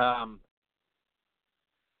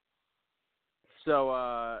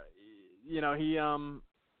 So,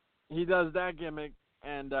 he does that gimmick,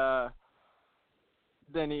 and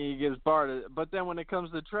then he gives Bart it. But then when it comes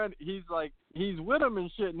to Trent, he's with him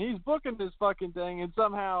and shit, and he's booking this fucking thing, and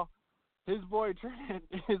somehow his boy Trent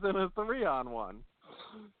is in a 3-on-1.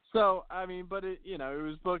 So, I mean, but it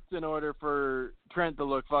was booked in order for Trent to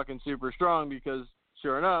look fucking super strong because,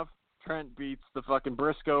 sure enough, Trent beats the fucking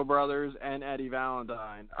Briscoe brothers and Eddie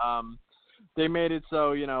Valentine. They made it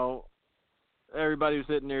so, everybody was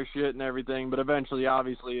hitting their shit and everything, but eventually,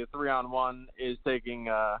 obviously, a 3-on-1 is taking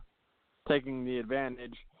the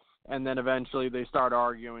advantage, and then eventually they start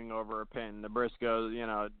arguing over a pin. The Briscoes,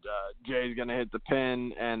 Jay's going to hit the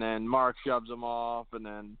pin, and then Mark shoves him off, and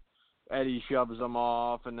then Eddie shoves him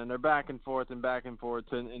off, and then they're back and forth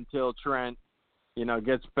until Trent,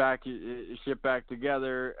 gets shit back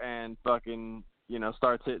together and fucking,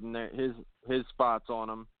 starts hitting his spots on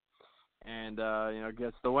him, and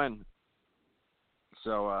gets the win.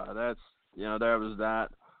 So that's there was that.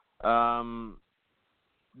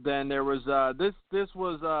 Then there was this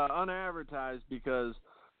was unadvertised because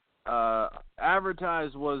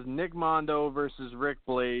advertised was Nick Mondo versus Rick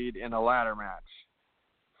Blade in a ladder match.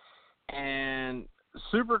 And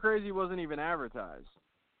Super Crazy wasn't even advertised.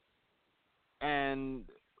 And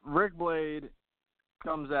Rick Blade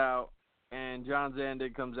comes out, and John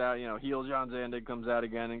Zandig comes out, heel John Zandig comes out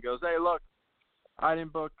again and goes, "Hey, look, I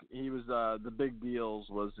didn't book." He was the Big Deals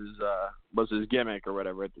was his gimmick or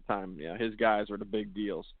whatever at the time. His guys were the Big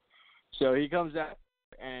Deals. So he comes out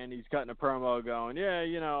and he's cutting a promo going, "Yeah,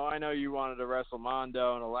 I know you wanted to wrestle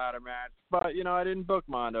Mondo in a ladder match, but I didn't book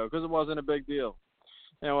Mondo because it wasn't a big deal.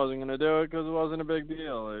 And I wasn't going to do it because it wasn't a big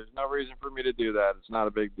deal. There's no reason for me to do that. It's not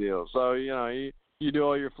a big deal. So, you do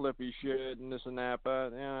all your flippy shit and this and that,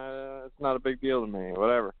 but, it's not a big deal to me,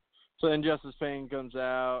 whatever." So then Justice Payne comes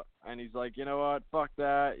out, and he's like, "You know what? Fuck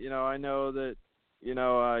that. I know that,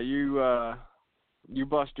 you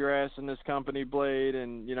bust your ass in this company, Blade,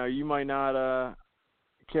 and, you might not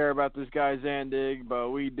care about this guy Zandig,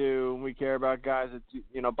 but we do, and we care about guys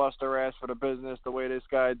that, bust their ass for the business the way this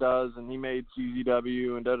guy does, and he made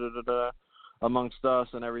CZW and da-da-da-da amongst us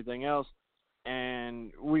and everything else,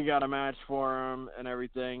 and we got a match for him and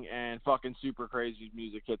everything," and fucking Super Crazy's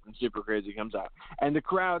music hits, and Super Crazy comes out. And the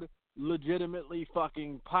crowd legitimately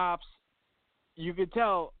fucking pops. You could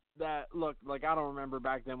tell that, look, like, I don't remember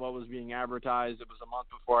back then what was being advertised. It was a month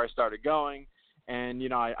before I started going. And,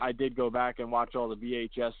 I did go back and watch all the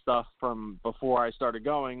VHS stuff from before I started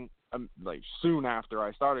going, like soon after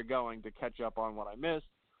I started going to catch up on what I missed.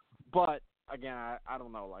 But, again, I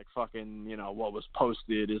don't know, like fucking, what was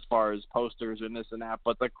posted as far as posters and this and that.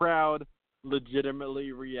 But the crowd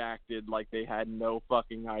legitimately reacted like they had no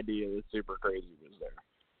fucking idea that Super Crazy was there.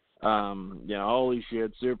 Holy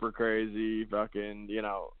shit, Super Crazy, fucking,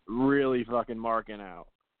 really fucking marking out.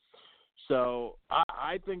 So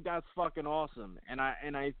I think that's fucking awesome, and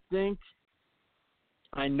I think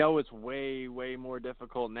I know it's way more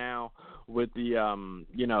difficult now with the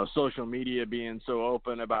social media being so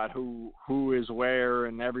open about who is where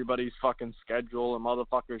and everybody's fucking schedule and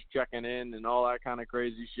motherfuckers checking in and all that kind of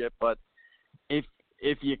crazy shit. But if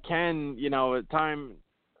you can, at time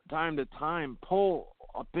to time pull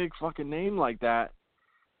a big fucking name like that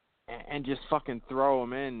and just fucking throw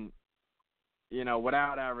them in,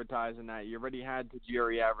 without advertising that. You already had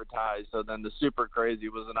Tajiri advertised, so then the Super Crazy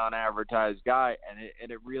was an unadvertised guy,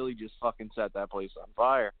 and it really just fucking set that place on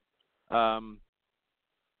fire.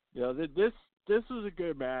 This was a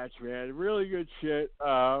good match, man. Really good shit.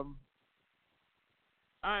 I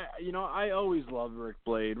always loved Rick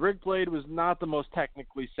Blade. Rick Blade was not the most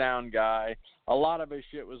technically sound guy. A lot of his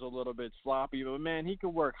shit was a little bit sloppy, but man, he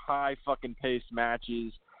could work high fucking paced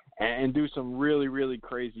matches and do some really, really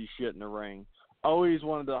crazy shit in the ring. Always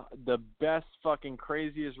one of the best fucking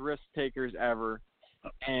craziest risk takers ever,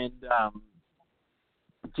 and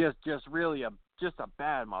just really a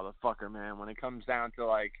bad motherfucker, man. When it comes down to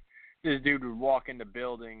like, this dude would walk into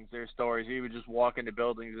buildings. There's stories. He would just walk into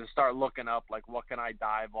buildings and start looking up, like, what can I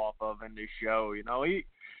dive off of in this show?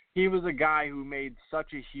 He was a guy who made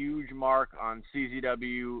such a huge mark on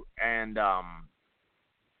CZW, and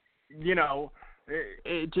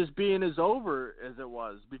it just being as over as it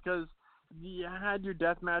was, because you had your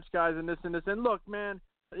deathmatch guys and this and this. And look, man,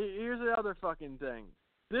 here's the other fucking thing.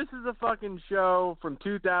 This is a fucking show from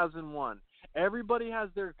 2001. Everybody has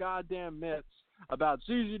their goddamn myths about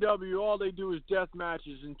CZW. All they do is death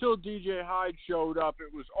matches. Until DJ Hyde showed up,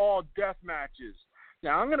 it was all death matches.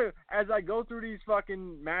 Now, as I go through these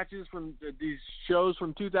fucking matches from these shows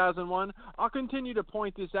from 2001, I'll continue to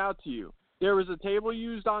point this out to you. There was a table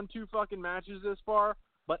used on 2 fucking matches this far,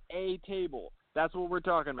 but a table. That's what we're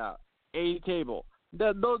talking about. A table.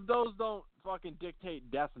 Those don't fucking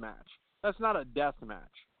dictate death match. That's not a death match.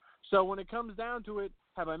 So when it comes down to it,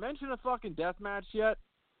 have I mentioned a fucking death match yet?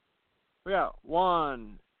 Yeah,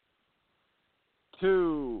 1,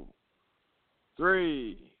 2,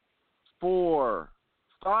 3, 4,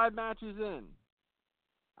 5 matches in.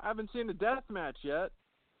 I haven't seen a death match yet.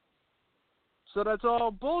 So that's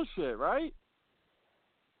all bullshit, right?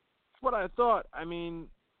 That's what I thought. I mean,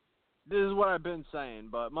 this is what I've been saying,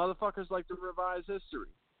 but motherfuckers like to revise history.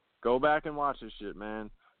 Go back and watch this shit, man.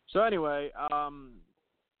 So anyway,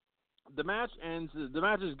 the match ends. The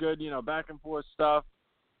match is good, back and forth stuff.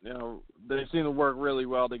 They seem to work really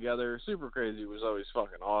well together. Super Crazy was always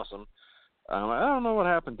fucking awesome. I don't know what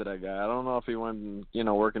happened to that guy. I don't know if he went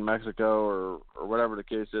and, work in Mexico or whatever the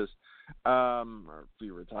case is. Or if he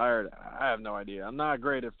retired. I have no idea. I'm not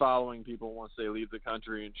great at following people once they leave the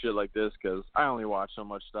country and shit like this because I only watch so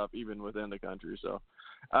much stuff even within the country. So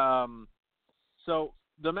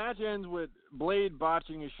the match ends with Blade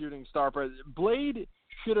botching a shooting star press. Blade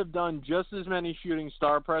should have done just as many shooting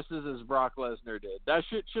star presses as Brock Lesnar did. That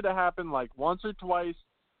shit should have happened like once or twice.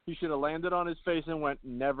 He should have landed on his face and went,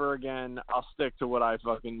 never again. I'll stick to what I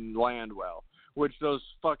fucking land well. Which those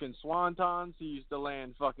fucking swantons, he used to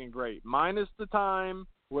land fucking great. Minus the time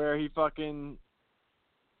where he fucking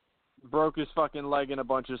broke his fucking leg in a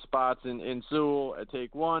bunch of spots in Sewell at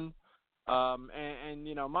take 1.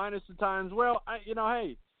 Minus the times,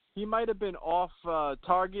 hey, he might have been off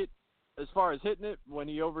target as far as hitting it when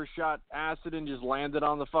he overshot acid and just landed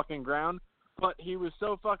on the fucking ground. But he was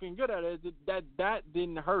so fucking good at it that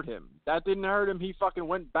didn't hurt him. That didn't hurt him. He fucking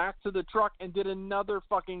went back to the truck and did another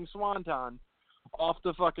fucking swanton off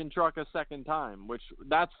the fucking truck a second time, which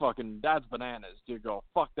that's bananas. To go,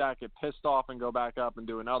 fuck that, get pissed off and go back up and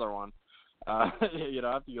do another one. After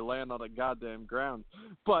you land on the goddamn ground.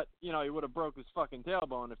 But, he would have broke his fucking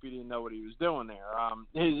tailbone if he didn't know what he was doing there.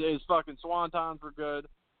 His fucking swantons were good.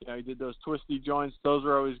 He did those twisty joints. Those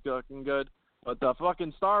were always looking good. But the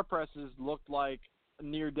fucking star presses looked like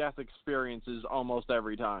near-death experiences almost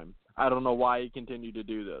every time. I don't know why he continued to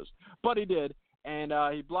do those. But he did. And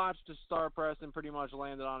he blotched a star press and pretty much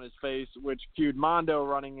landed on his face, which cued Mondo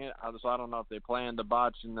running it. So I don't know if they planned to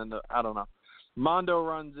botch and then I don't know. Mondo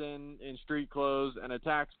runs in street clothes and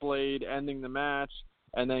attacks Blade, ending the match.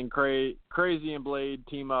 And then Crazy and Blade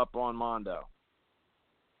team up on Mondo.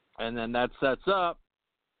 And then that sets up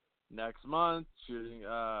next month,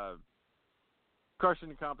 crushing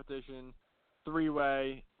the competition,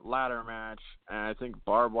 3-way ladder match, and I think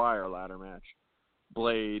barbed wire ladder match.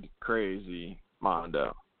 Blade, Crazy,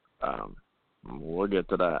 Mondo. We'll get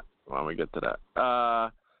to that when we get to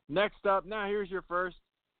that. Next up, now here's your first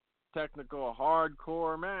technical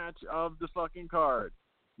hardcore match of the fucking card.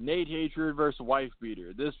 Nate Hatred versus Wife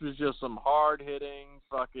Beater. This was just some hard-hitting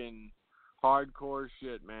fucking hardcore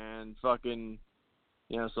shit, man. Fucking,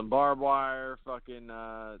 some barbed wire, fucking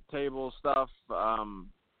table stuff.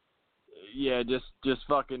 Just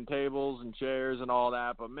fucking tables and chairs and all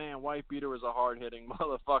that. But man, Wife Beater was a hard-hitting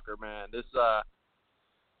motherfucker, man. This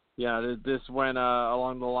went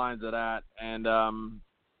along the lines of that. And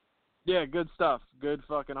good stuff. Good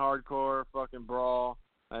fucking hardcore, fucking brawl.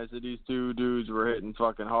 I said these two dudes were hitting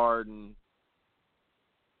fucking hard, and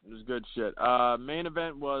it was good shit. Main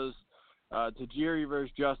event was Tajiri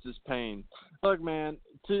versus Justice Pain. Look, man,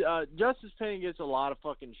 Justice Pain gets a lot of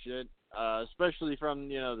fucking shit, especially from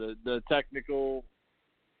the technical,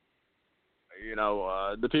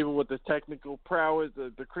 the people with the technical prowess,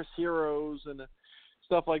 the Chris Heroes and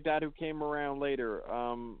stuff like that who came around later.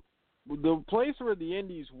 The place where the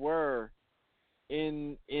indies were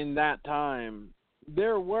in that time,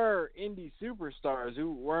 there were indie superstars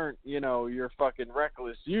who weren't, your fucking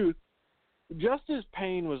reckless youth. Justice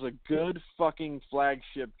Pain was a good fucking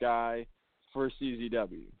flagship guy for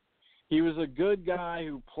CZW. He was a good guy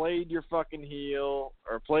who played your fucking heel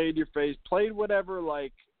or played your face, played whatever,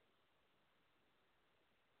 like,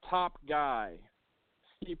 top guy.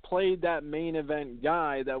 He played that main event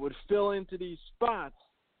guy that would fill into these spots.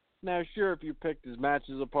 Now, sure, if you picked his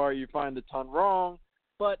matches apart, you find a ton wrong.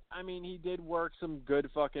 But, I mean, he did work some good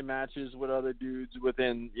fucking matches with other dudes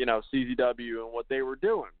within, CZW and what they were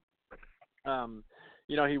doing.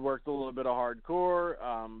 He worked a little bit of hardcore.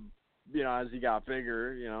 As he got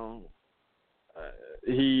bigger,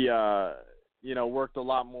 he worked a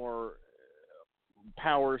lot more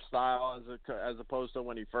power style as opposed to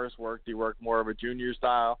when he first worked. He worked more of a junior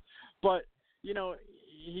style. But,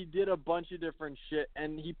 he did a bunch of different shit,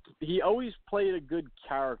 and he always played a good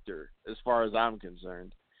character as far as I'm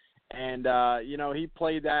concerned. And, he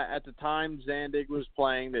played that at the time Zandig was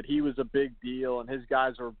playing, that he was a big deal and his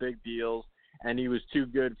guys were big deals, and he was too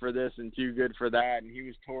good for this and too good for that, and he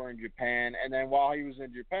was touring Japan. And then while he was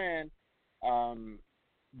in Japan,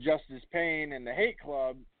 Justice Pain and the Hate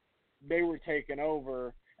Club, they were taking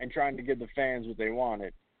over and trying to give the fans what they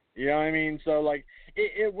wanted. You know what I mean? So, like,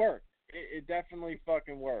 it worked. It definitely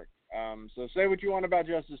fucking worked. So say what you want about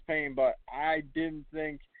Justice Payne, but I didn't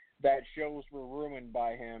think that shows were ruined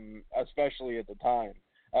by him, especially at the time.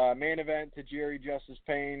 Main event, Tajiri Justice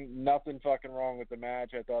Payne, nothing fucking wrong with the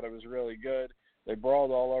match. I thought it was really good. They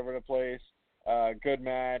brawled all over the place. Good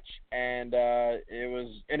match, and it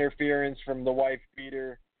was interference from the wife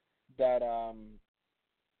beater that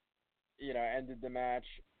ended the match,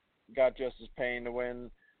 got Justice Payne to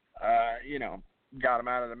win. Got him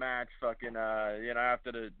out of the match. Fucking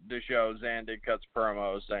after the show, Zandig cuts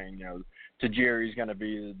promo saying Tajiri's gonna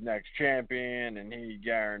be the next champion, and he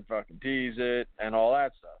guarantees it, and all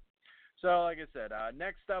that stuff. So like I said,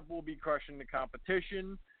 next up we'll be crushing the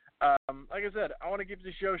competition. Like I said, I want to keep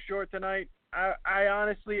the show short tonight. I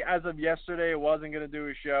honestly, as of yesterday, wasn't going to do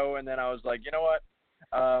a show, and then I was like, you know what?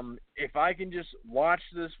 If I can just watch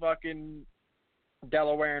this fucking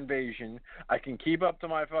Delaware Invasion, I can keep up to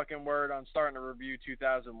my fucking word on starting to review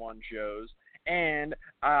 2001 shows, and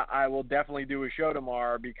I will definitely do a show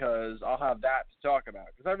tomorrow because I'll have that to talk about,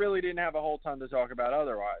 because I really didn't have a whole ton to talk about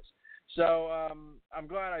otherwise. So I'm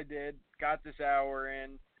glad I did. Got this hour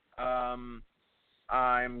in.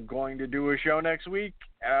 I'm going to do a show next week.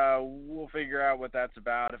 We'll figure out what that's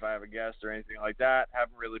about, if I have a guest or anything like that.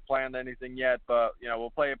 Haven't really planned anything yet, but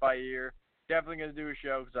we'll play it by ear. Definitely going to do a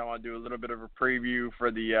show because I want to do a little bit of a preview for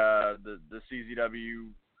the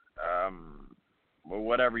CZW,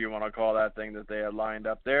 whatever you want to call that thing that they had lined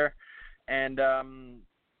up there. And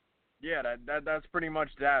that's pretty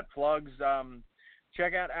much that. Plugs.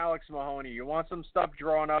 Check out Alex Mahoney. You want some stuff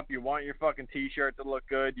drawn up. You want your fucking T-shirt to look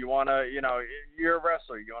good. You want to, you're a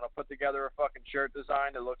wrestler. You want to put together a fucking shirt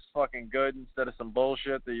design that looks fucking good instead of some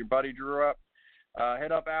bullshit that your buddy drew up.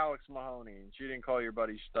 Hit up Alex Mahoney. She didn't call your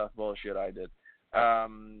buddy stuff bullshit. I did.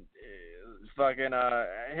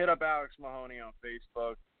 Hit up Alex Mahoney on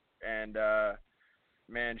Facebook. And,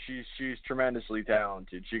 man, she's tremendously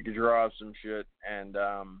talented. She could draw up some shit. And,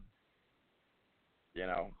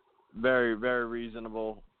 very, very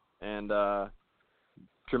reasonable and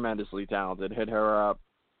tremendously talented. Hit her up.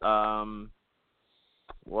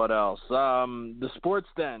 What else? The Sports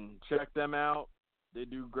Den. Check them out. They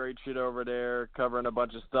do great shit over there, covering a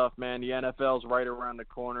bunch of stuff, man. The NFL's right around the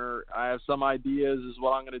corner. I have some ideas as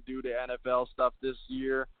what I'm going to do to NFL stuff this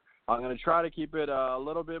year. I'm going to try to keep it a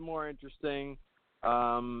little bit more interesting.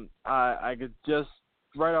 I could just,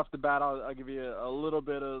 right off the bat, I'll give you a little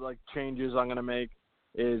bit of, changes I'm going to make.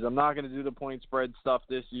 Is I'm not going to do the point spread stuff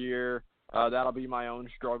this year. That'll be my own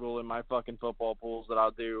struggle in my fucking football pools that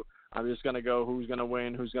I'll do. I'm just going to go who's going to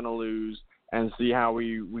win, who's going to lose, and see how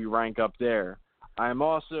we rank up there. I'm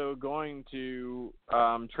also going to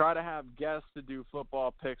try to have guests to do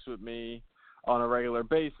football picks with me on a regular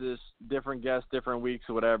basis, different guests, different weeks,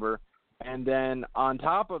 or whatever. And then on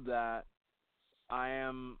top of that, I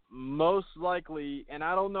am most likely, and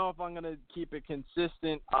I don't know if I'm going to keep it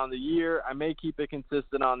consistent on the year. I may keep it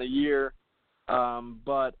consistent on the year,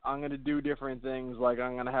 but I'm going to do different things. Like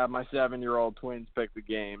I'm going to have my 7-year-old twins pick the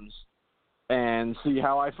games and see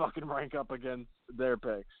how I fucking rank up against their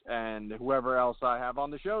picks and whoever else I have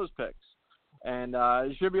on the show's picks. And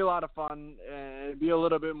it should be a lot of fun, and it'd be a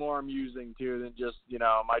little bit more amusing, too, than just,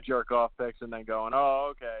 my jerk-off picks and then going, oh,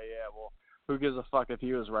 okay, yeah, well, who gives a fuck if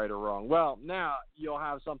he was right or wrong? Well, now you'll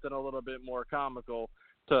have something a little bit more comical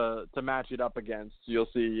to match it up against. You'll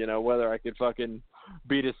see, whether I could fucking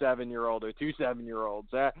beat a 7-year-old or 2 7-year-olds.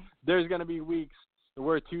 There's going to be weeks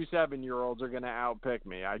where 2 7-year-olds are going to outpick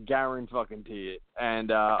me. I guarantee it.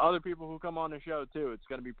 And other people who come on the show, too, it's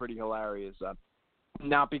going to be pretty hilarious.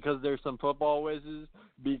 Not because there's some football whizzes,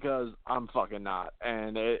 because I'm fucking not.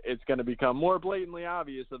 And it's going to become more blatantly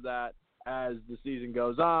obvious of that as the season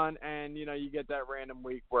goes on, and, you get that random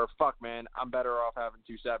week where, fuck, man, I'm better off having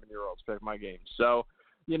 2 7-year-olds pick my games. So,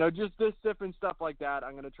 just this different stuff like that.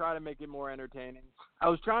 I'm going to try to make it more entertaining. I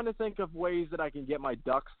was trying to think of ways that I can get my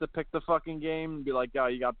Ducks to pick the fucking game and be like, oh,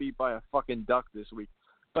 you got beat by a fucking duck this week.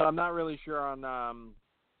 But I'm not really sure on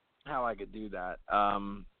how I could do that.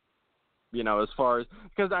 As far as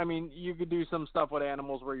 – because, you could do some stuff with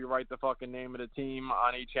animals where you write the fucking name of the team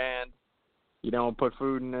on each hand, put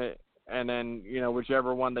food in it. And then,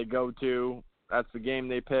 whichever one they go to, that's the game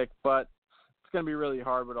they pick. But it's going to be really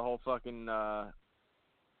hard with a whole fucking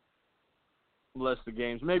list of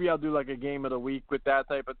games. Maybe I'll do, a game of the week with that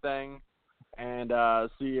type of thing and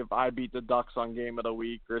see if I beat the Ducks on game of the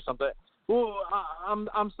week or something. Well,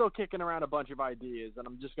 I'm still kicking around a bunch of ideas, and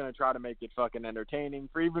I'm just going to try to make it fucking entertaining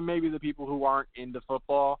for even maybe the people who aren't into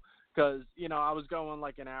football. Because, I was going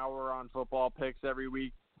an hour on football picks every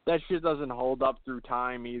week. That shit doesn't hold up through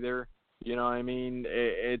time either. You know what I mean?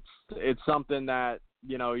 It's something that,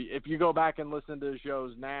 if you go back and listen to the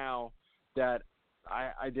shows now that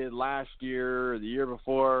I did last year or the year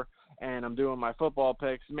before, and I'm doing my football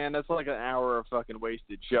picks, man, that's like an hour of fucking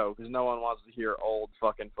wasted show because no one wants to hear old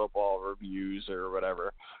fucking football reviews or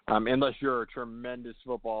whatever, unless you're a tremendous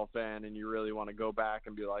football fan and you really want to go back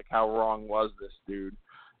and be like, how wrong was this dude?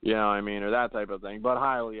 You know what I mean? Or that type of thing, but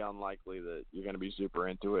highly unlikely that you're going to be super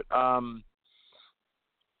into it.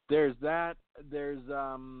 There's that. There's,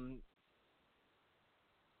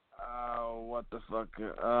 what the fuck?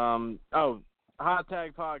 Hot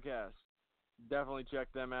Tag Podcast. Definitely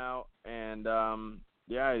check them out. And,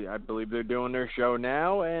 I believe they're doing their show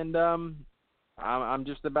now. And I'm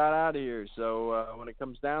just about out of here. So when it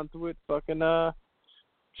comes down to it, fucking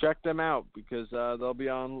check them out because they'll be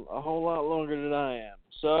on a whole lot longer than I am.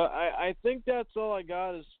 So I think that's all I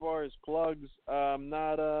got as far as plugs. Like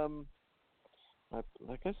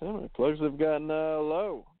I said, my plugs have gotten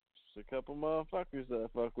low. Just a couple motherfuckers that I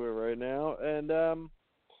fuck with right now. And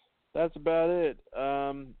that's about it.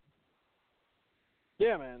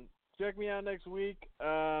 Yeah, man. Check me out next week.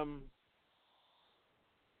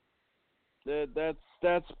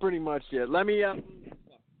 That's pretty much it. Let me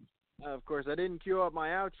of course I didn't queue up my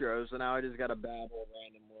outro, so now I just gotta babble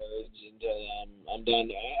random words until I'm done.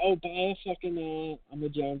 Buy a fucking I'm a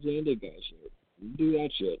John Zander guy shirt. Do that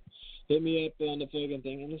shit. Hit me up on the fucking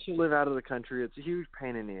thing. Unless you live out of the country, it's a huge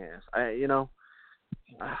pain in the ass.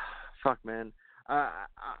 Fuck, man. I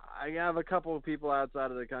have a couple of people outside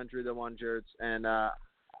of the country that want shirts, and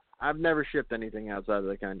I've never shipped anything outside of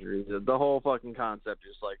the country. The whole fucking concept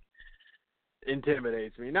just, like,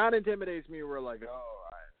 intimidates me. Not intimidates me where, like,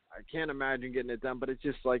 I can't imagine getting it done, but it's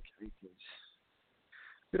just, like, dude,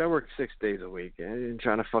 I work 6 days a week, and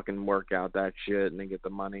trying to fucking work out that shit and then get the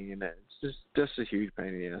money, and it's just a huge pain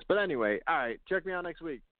in the ass. But anyway, all right, check me out next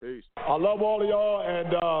week. Peace. I love all of y'all,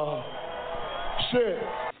 and, shit.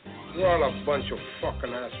 You're all a bunch of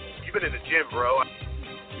fucking assholes. You've been in the gym, bro.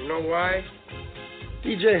 You know why?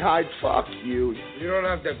 DJ Hyde, fuck you. You don't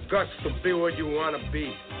have the guts to be what you want to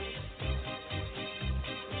be.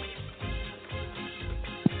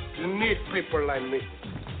 You need people like me.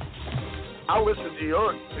 I'll listen to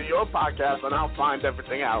your podcast and I'll find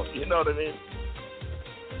everything out. You know what I mean?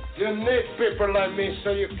 You need people like me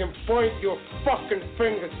so you can point your fucking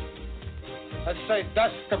fingers and say,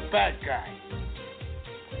 that's the bad guy.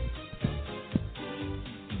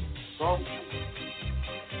 So,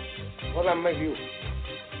 what'll that make you?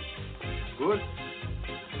 Good.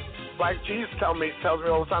 Black Cheese tells me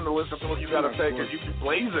all the time to listen to what you gotta say because you be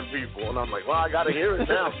blazing people. And I'm like, well, I gotta hear it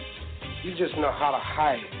now. You just know how to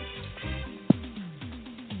hide.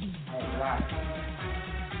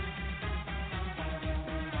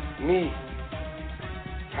 Me,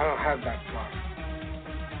 I don't have that problem.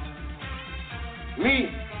 Me,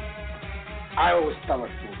 I always tell the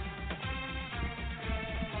truth,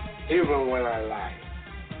 even when I lie.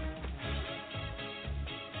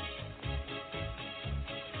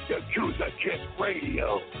 Yakuza Kick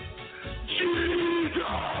Radio.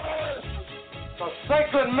 Jesus! So say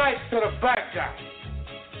good night to the bad guy.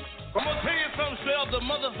 I'm gonna tell you something straight off the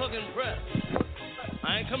motherfucking press. I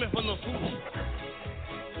ain't coming for no food.